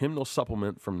had the Hymnal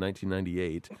Supplement from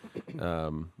 1998.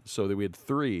 So that we had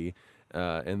three.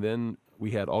 And then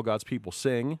we had All God's People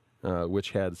Sing,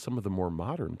 which had some of the more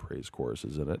modern praise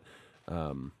choruses in it.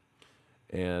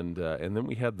 And then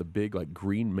we had the big like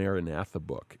Green Maranatha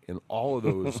book, and all of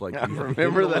those like I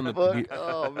remember that book.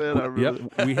 Oh man, I remember.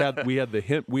 Yep,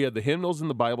 we had the hymnals and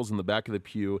the Bibles in the back of the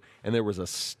pew, and there was a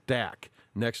stack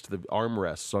next to the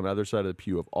armrests on the other side of the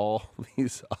pew of all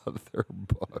these other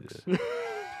books.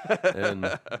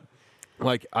 And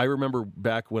like I remember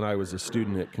back when I was a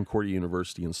student at Concordia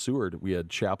University in Seward, we had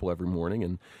chapel every morning,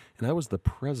 and I was the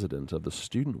president of the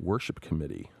student worship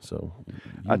committee. So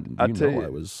I tell you.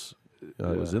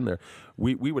 I was in there.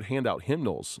 We would hand out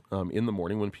hymnals in the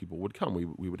morning when people would come.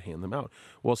 We would hand them out.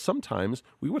 Well, sometimes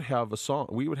we would have a song.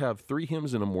 We would have 3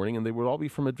 hymns in a morning, and they would all be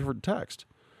from a different text.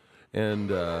 And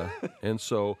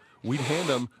so we'd hand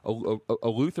them a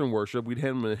Lutheran Worship. We'd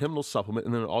hand them a hymnal supplement,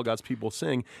 and then All God's People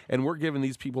Sing. And we're giving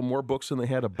these people more books than they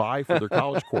had to buy for their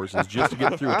college courses just to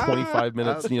get through a 25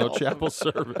 minutes, chapel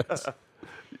service.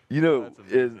 You know,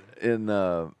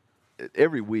 in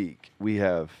every week we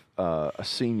have a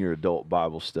senior adult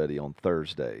Bible study on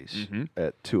Thursdays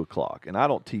at 2:00, and I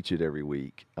don't teach it every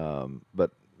week.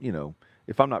 But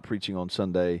if I'm not preaching on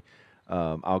Sunday,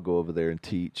 I'll go over there and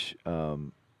teach.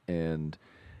 And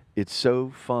it's so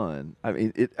fun. I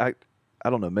mean, I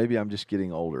don't know. Maybe I'm just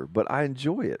getting older, but I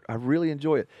enjoy it. I really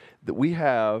enjoy it. That we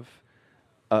have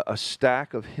a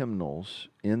stack of hymnals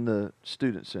in the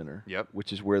student center,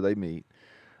 which is where they meet.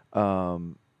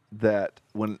 That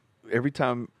every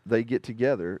time they get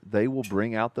together, they will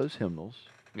bring out those hymnals.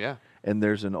 Yeah. And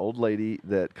there's an old lady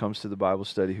that comes to the Bible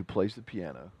study who plays the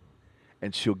piano.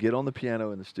 And she'll get on the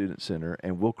piano in the student center,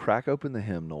 and we'll crack open the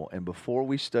hymnal. And before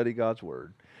we study God's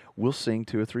Word, we'll sing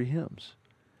 2 or 3 hymns.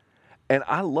 And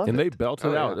I love it. And they belt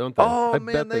it out, don't they? Oh, I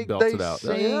man, bet they belt it out.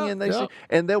 Sing and they sing.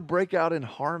 And they'll break out in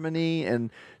harmony.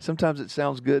 And sometimes it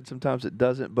sounds good, sometimes it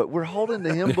doesn't. But we're holding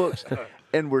the hymn books,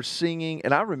 and we're singing.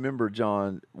 And I remember,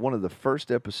 John, one of the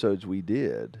first episodes we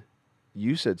did,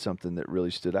 you said something that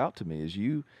really stood out to me, is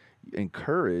you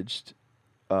encouraged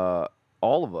all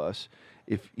of us,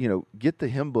 get the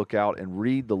hymn book out and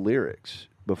read the lyrics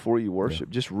before you worship.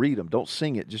 Just read them. Don't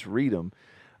sing it. Just read them.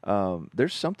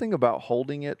 There's something about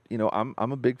holding it. I'm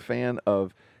a big fan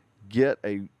of get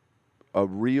a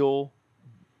real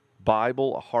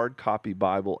Bible, a hard copy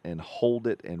Bible, and hold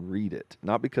it and read it.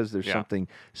 Not because there's something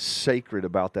sacred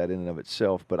about that in and of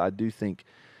itself, but I do think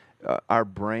our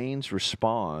brains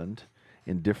respond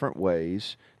in different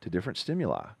ways to different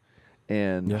stimuli.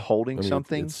 And holding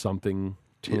something... It's something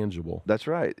tangible. That's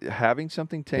right. Having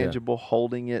something tangible,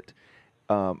 holding it.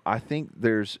 I think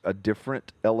there's a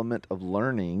different element of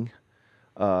learning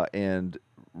and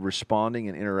responding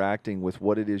and interacting with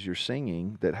what it is you're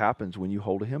singing that happens when you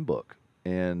hold a hymn book.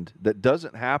 And that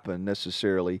doesn't happen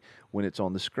necessarily when it's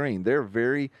on the screen. There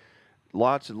are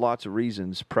lots and lots of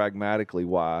reasons pragmatically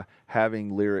why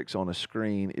having lyrics on a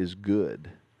screen is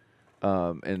good.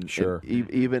 And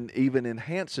even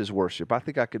enhances worship. I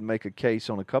think I could make a case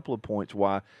on a couple of points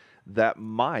why that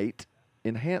might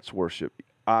enhance worship.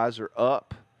 Eyes are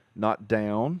up, not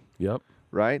down. Yep.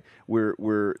 Right?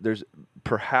 We're there's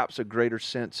perhaps a greater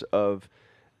sense of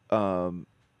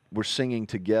we're singing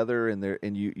together,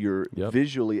 and you're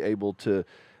visually able to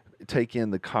take in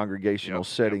the congregational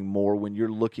setting more when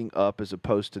you're looking up as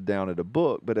opposed to down at a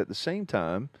book. But at the same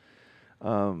time,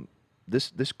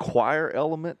 this choir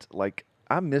element, like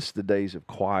I miss the days of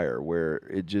choir where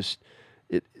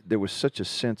there was such a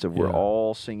sense of we're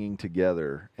all singing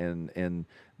together, and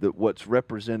that what's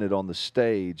represented on the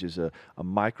stage is a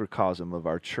microcosm of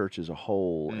our church as a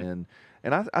whole. And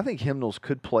I think hymnals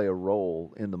could play a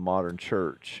role in the modern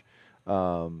church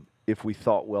if we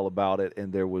thought well about it,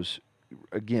 and there was,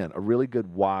 again, a really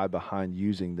good why behind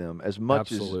using them as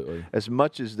much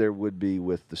as there would be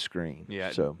with the screen.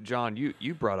 Yeah. So, John,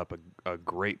 you brought up a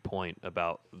great point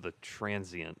about the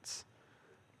transience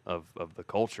of the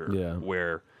culture. Yeah.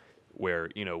 Where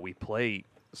we play,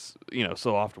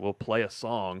 so often we'll play a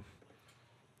song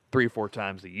 3 or 4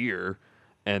 times a year,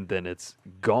 and then it's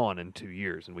gone in 2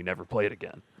 years, and we never play it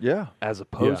again. yeah. As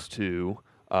opposed to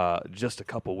just a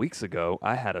couple weeks ago,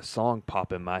 I had a song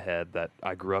pop in my head that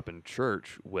I grew up in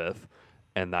church with,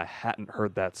 and I hadn't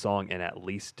heard that song in at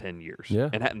least 10 years,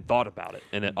 and hadn't thought about it.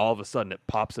 And all of a sudden, it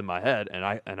pops in my head, and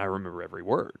I remember every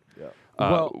word. Yeah.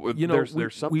 Well,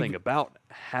 there's something about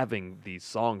having these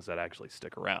songs that actually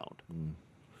stick around.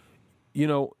 There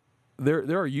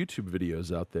are YouTube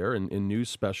videos out there and news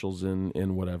specials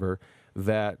and whatever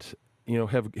that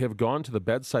have gone to the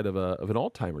bedside of an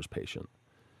Alzheimer's patient,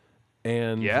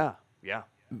 and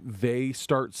they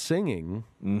start singing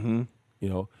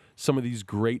some of these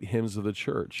great hymns of the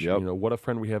church. Yep. What a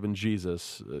friend we have in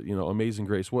Jesus. Amazing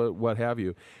grace. What have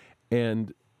you,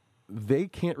 and they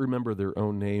can't remember their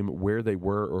own name, where they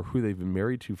were, or who they've been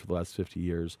married to for the last 50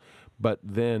 years. But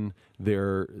then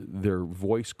their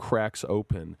voice cracks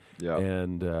open,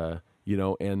 and and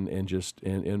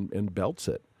belts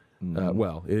it.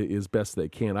 As best they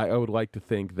can. I would like to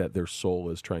think that their soul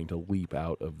is trying to leap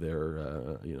out of their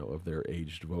of their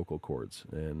aged vocal cords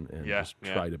and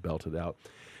try to belt it out,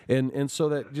 and so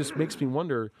that just makes me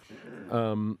wonder.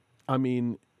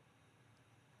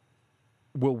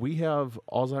 Will we have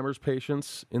Alzheimer's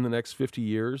patients in the next 50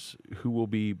 years who will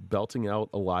be belting out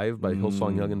 "Alive" by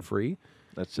Hillsong Young and Free?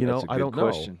 That's a good I don't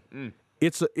question. know.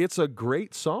 It's a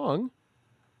great song.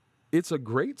 It's a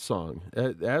great song,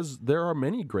 as there are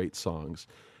many great songs.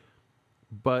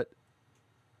 But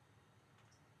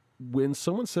when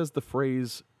someone says the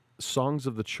phrase "songs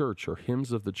of the church" or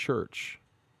 "hymns of the church,"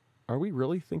 are we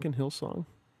really thinking Hillsong?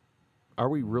 Are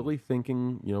we really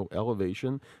thinking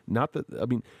Elevation? Not that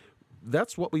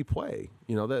that's what we play.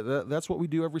 That's what we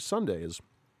do every Sunday is,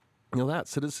 that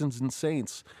Citizens and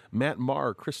Saints, Matt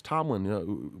Maher, Chris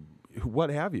Tomlin, what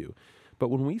have you. But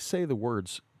when we say the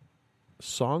words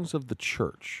 "songs of the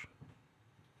church,"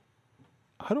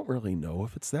 I don't really know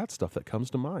if it's that stuff that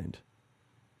comes to mind.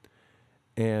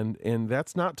 And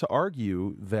that's not to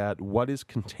argue that what is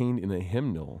contained in a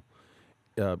hymnal,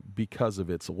 because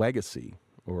of its legacy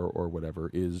or whatever,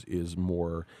 is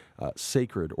more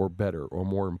sacred or better or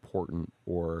more important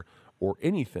or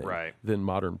anything than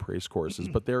modern praise choruses.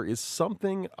 But there is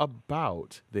something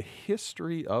about the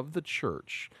history of the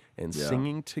church and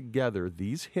singing together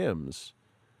these hymns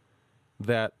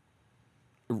that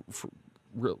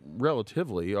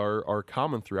relatively are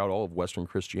common throughout all of Western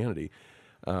Christianity,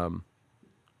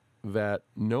 that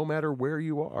no matter where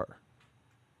you are,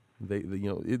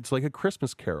 it's like a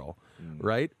Christmas carol,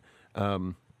 right? I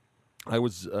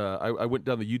went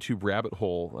down the YouTube rabbit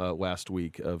hole last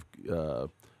week of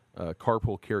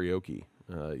carpool karaoke.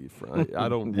 I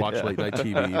don't watch late night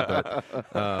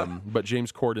TV, but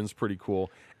James Corden's pretty cool.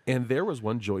 And there was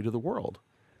one, "Joy to the World,"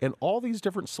 and all these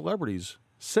different celebrities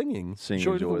singing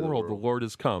 "Joy to the World." The Lord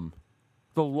has come.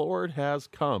 The Lord has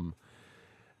come.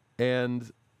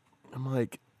 And I'm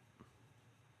like,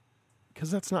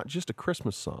 because that's not just a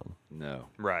Christmas song. No.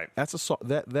 Right. That's a song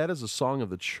that is a song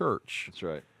of the church. That's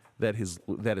right. That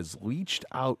is leached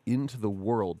out into the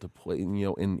world to play,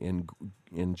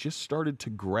 and just started to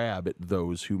grab at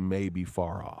those who may be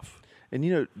far off.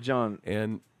 And John,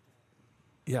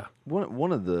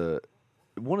 one of the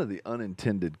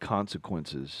unintended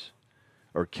consequences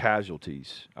or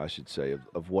casualties, I should say,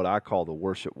 of what I call the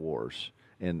worship wars.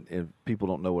 And people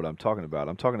don't know what I'm talking about.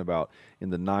 I'm talking about in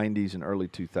the 90s and early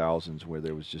 2000s, where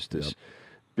there was just this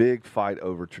big fight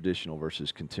over traditional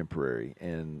versus contemporary.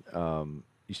 And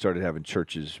you started having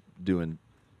churches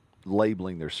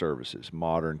labeling their services: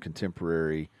 modern,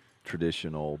 contemporary,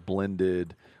 traditional,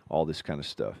 blended, all this kind of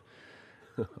stuff.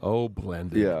 Oh,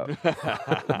 blended. Yeah.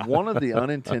 One of the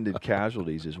unintended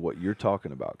casualties is what you're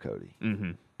talking about, Cody,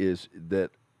 is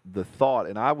that the thought,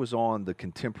 and I was on the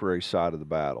contemporary side of the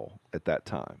battle at that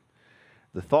time,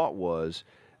 the thought was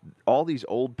all these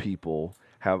old people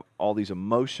have all these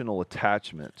emotional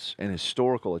attachments and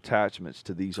historical attachments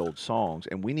to these old songs,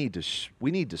 and we need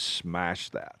to smash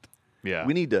that. Yeah.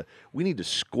 We need to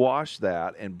squash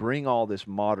that and bring all this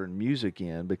modern music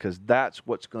in, because that's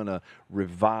what's going to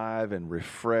revive and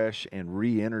refresh and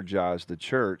re-energize the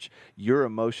church. Your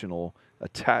emotional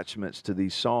attachments to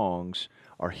these songs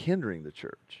are hindering the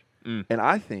church. And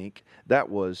I think that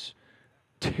was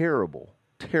terrible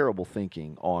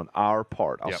thinking on our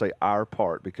part. I'll say our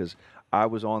part, because I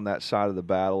was on that side of the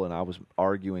battle and I was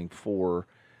arguing for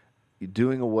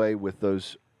doing away with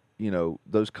those,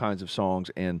 those kinds of songs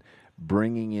and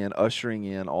ushering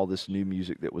in all this new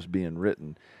music that was being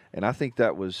written. And I think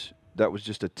that was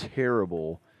just a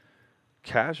terrible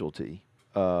casualty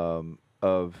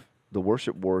of the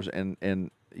worship wars. And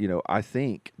I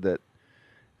think that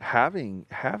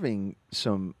having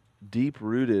some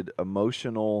deep-rooted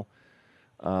emotional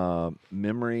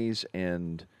memories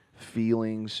and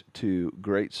feelings to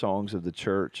great songs of the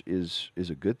church is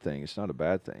a good thing. It's not a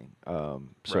bad thing. So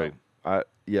Right.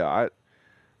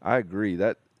 I agree.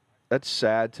 That's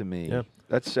sad to me. Yeah.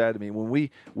 That's sad to me. When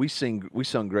we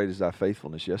sung "Great Is Thy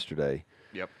Faithfulness" yesterday.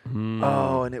 Yep.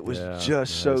 Oh, and it was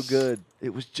just so nice. good.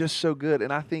 It was just so good,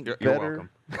 and I think You're better.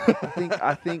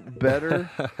 I think better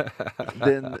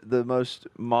than the most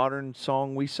modern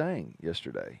song we sang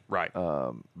yesterday. Right.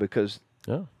 Because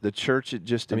Yeah. the church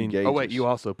engages. Oh, wait, you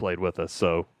also played with us,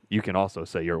 so you can also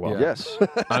say you're welcome. Yes.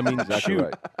 I mean, Exactly shoot.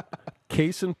 right.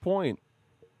 Case in point,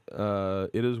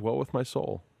 it is well with my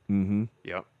soul. Mm-hmm.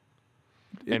 Yep.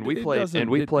 It- And we it played doesn't-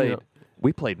 and we it, you played know-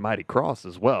 we played Mighty Cross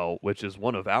as well, which is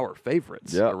one of our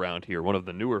favorites Yeah. around here. One of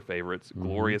the newer favorites,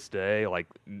 Glorious Day, like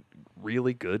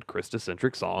really good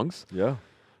Christocentric songs. Yeah.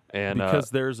 And because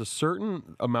there's a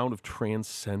certain amount of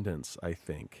transcendence, I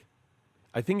think.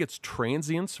 I think it's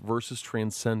transience versus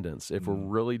transcendence. If we're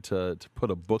really to put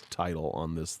a book title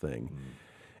on this thing,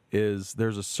 is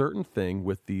there's a certain thing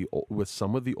with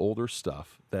some of the older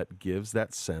stuff that gives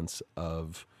that sense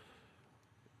of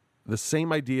the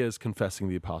same idea as confessing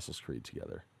the Apostles' Creed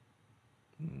together.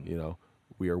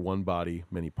 We are one body,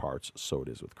 many parts. So it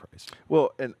is with Christ.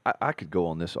 Well, and I could go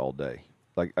on this all day.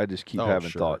 Like, I just keep having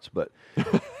sure. thoughts. But,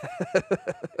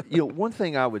 one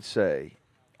thing I would say,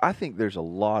 I think there's a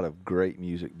lot of great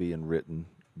music being written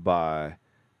by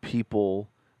people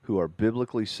who are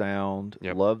biblically sound,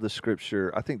 Yep. love the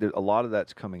Scripture. I think that a lot of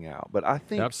that's coming out. But I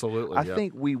think Absolutely, I yeah.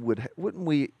 think wouldn't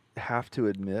we have to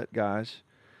admit, guys,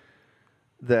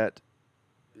 that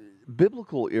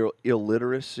biblical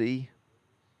illiteracy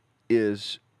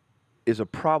is a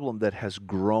problem that has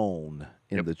grown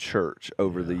in Yep. the church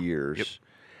over the years.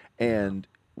 And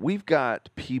we've got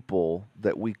people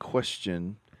that we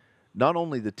question not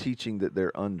only the teaching that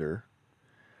they're under,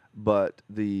 but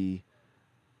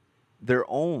their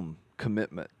own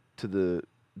commitment to the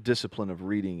discipline of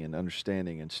reading and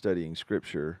understanding and studying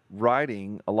Scripture,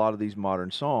 writing a lot of these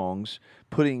modern songs,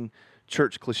 putting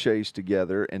church cliches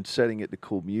together and setting it to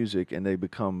cool music, and they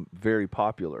become very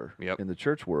popular Yep. in the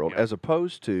church world, Yep. as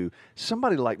opposed to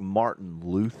somebody like Martin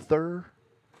Luther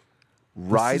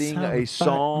writing a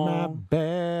song.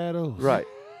 Battles. Right.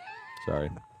 Sorry.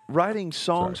 Writing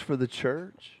songs for the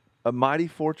church. A mighty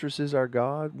fortress is our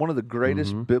God. One of the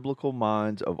greatest biblical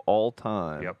minds of all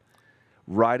time. Yep.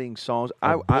 Writing songs.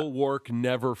 A bulwark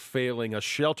never failing, a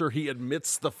shelter he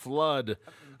admits the flood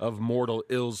of mortal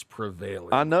ills prevailing.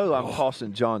 I know I'm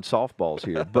tossing John softballs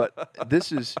here, but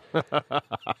this is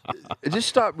just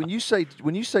stop when you say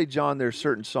John. There are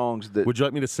certain songs that Would you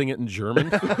like me to sing it in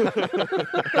German?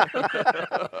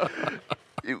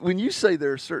 when you say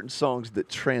there are certain songs that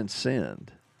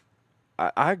transcend.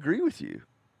 I agree with you,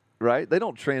 right? They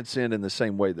don't transcend in the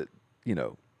same way that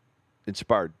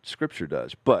inspired Scripture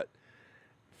does, but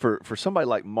for somebody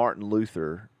like Martin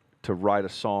Luther to write a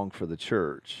song for the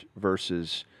church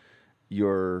versus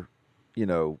your,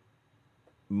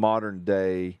 modern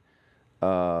day,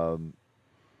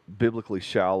 biblically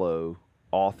shallow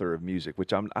author of music,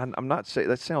 which I'm not saying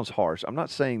that sounds harsh. I'm not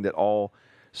saying that all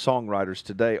songwriters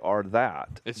today are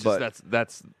that. It's but just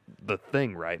that's the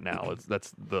thing right now.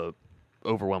 That's the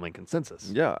overwhelming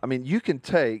consensus. yeah, I mean, you can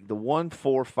take the 1,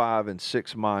 4, 5, and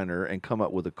 6 minor and come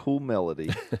up with a cool melody,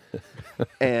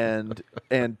 and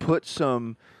put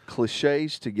some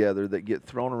cliches together that get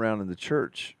thrown around in the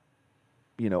church,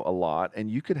 a lot, and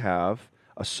you could have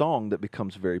a song that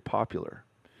becomes very popular.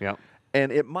 Yep.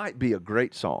 And it might be a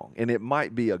great song, and it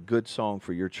might be a good song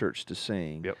for your church to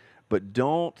sing. Yep. But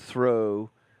don't throw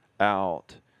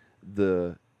out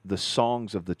the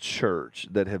songs of the church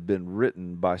that have been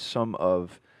written by some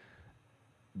of,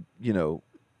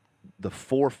 the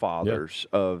forefathers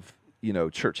of,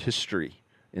 church history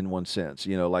in one sense.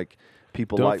 Like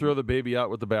people Don't like throw the baby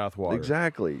out with the bathwater.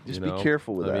 Exactly. Just be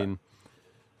careful with that.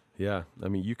 I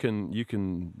mean, you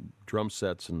can drum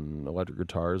sets and electric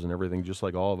guitars and everything just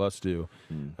like all of us do,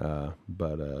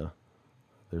 but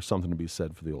there's something to be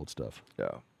said for the old stuff. Yeah.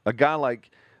 A guy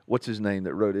like, what's his name,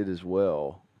 that wrote it as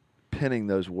well, penning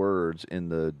those words in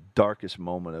the darkest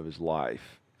moment of his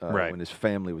life, Right. when his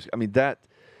family was, I mean, that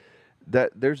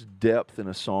that there's depth in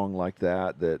a song like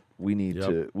that we need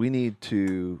Yep.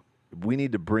 to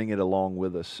bring it along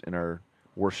with us in our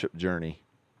worship journey.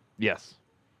 Yes.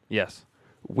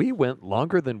 We went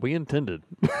longer than we intended.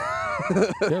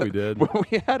 Yeah, we did.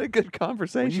 We had a good When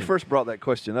conversation. you first brought that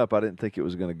question up, I didn't think it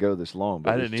was going to go this long.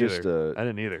 But I it's didn't just either. a I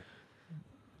didn't either.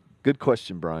 good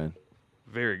question, Brian.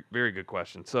 Very, very good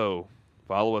question. So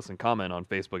follow us and comment on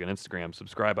Facebook and Instagram.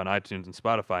 Subscribe on iTunes and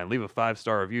Spotify, and leave a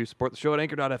 5-star review. Support the show at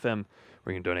Anchor.fm,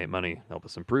 where you can donate money, help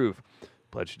us improve.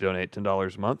 Pledge to donate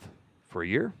 $10 a month for a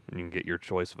year, and you can get your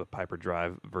choice of a Piper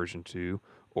Drive version 2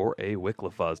 or a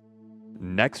Wickla Fuzz.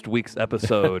 Next week's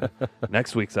episode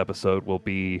will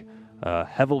be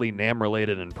heavily NAMM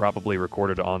related and probably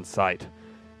recorded on site.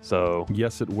 So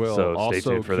Yes, it will. So stay also,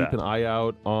 tuned for keep that. an eye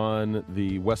out on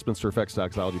the Westminster Effects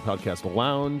Doxology Podcast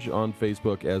Lounge on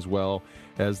Facebook, as well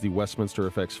as the Westminster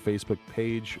Effects Facebook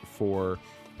page for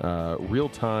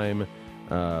real-time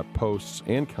posts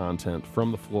and content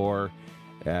from the floor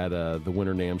at the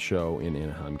Winter NAMM show in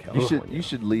Anaheim, California. You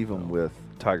should leave them with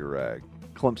Tiger Rag,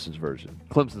 Clemson's version.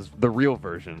 Clemson's the real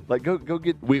version. Like go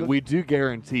get We do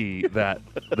guarantee that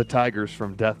the Tigers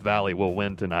from Death Valley will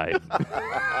win tonight.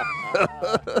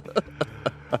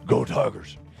 go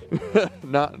Tigers.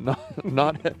 not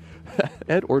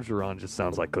Ed Orgeron just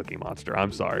sounds like Cookie Monster.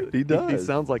 I'm sorry. He does. He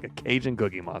sounds like a Cajun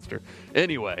Cookie Monster.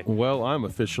 Anyway, Well, I'm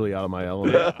officially out of my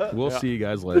element. We'll see you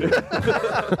guys later.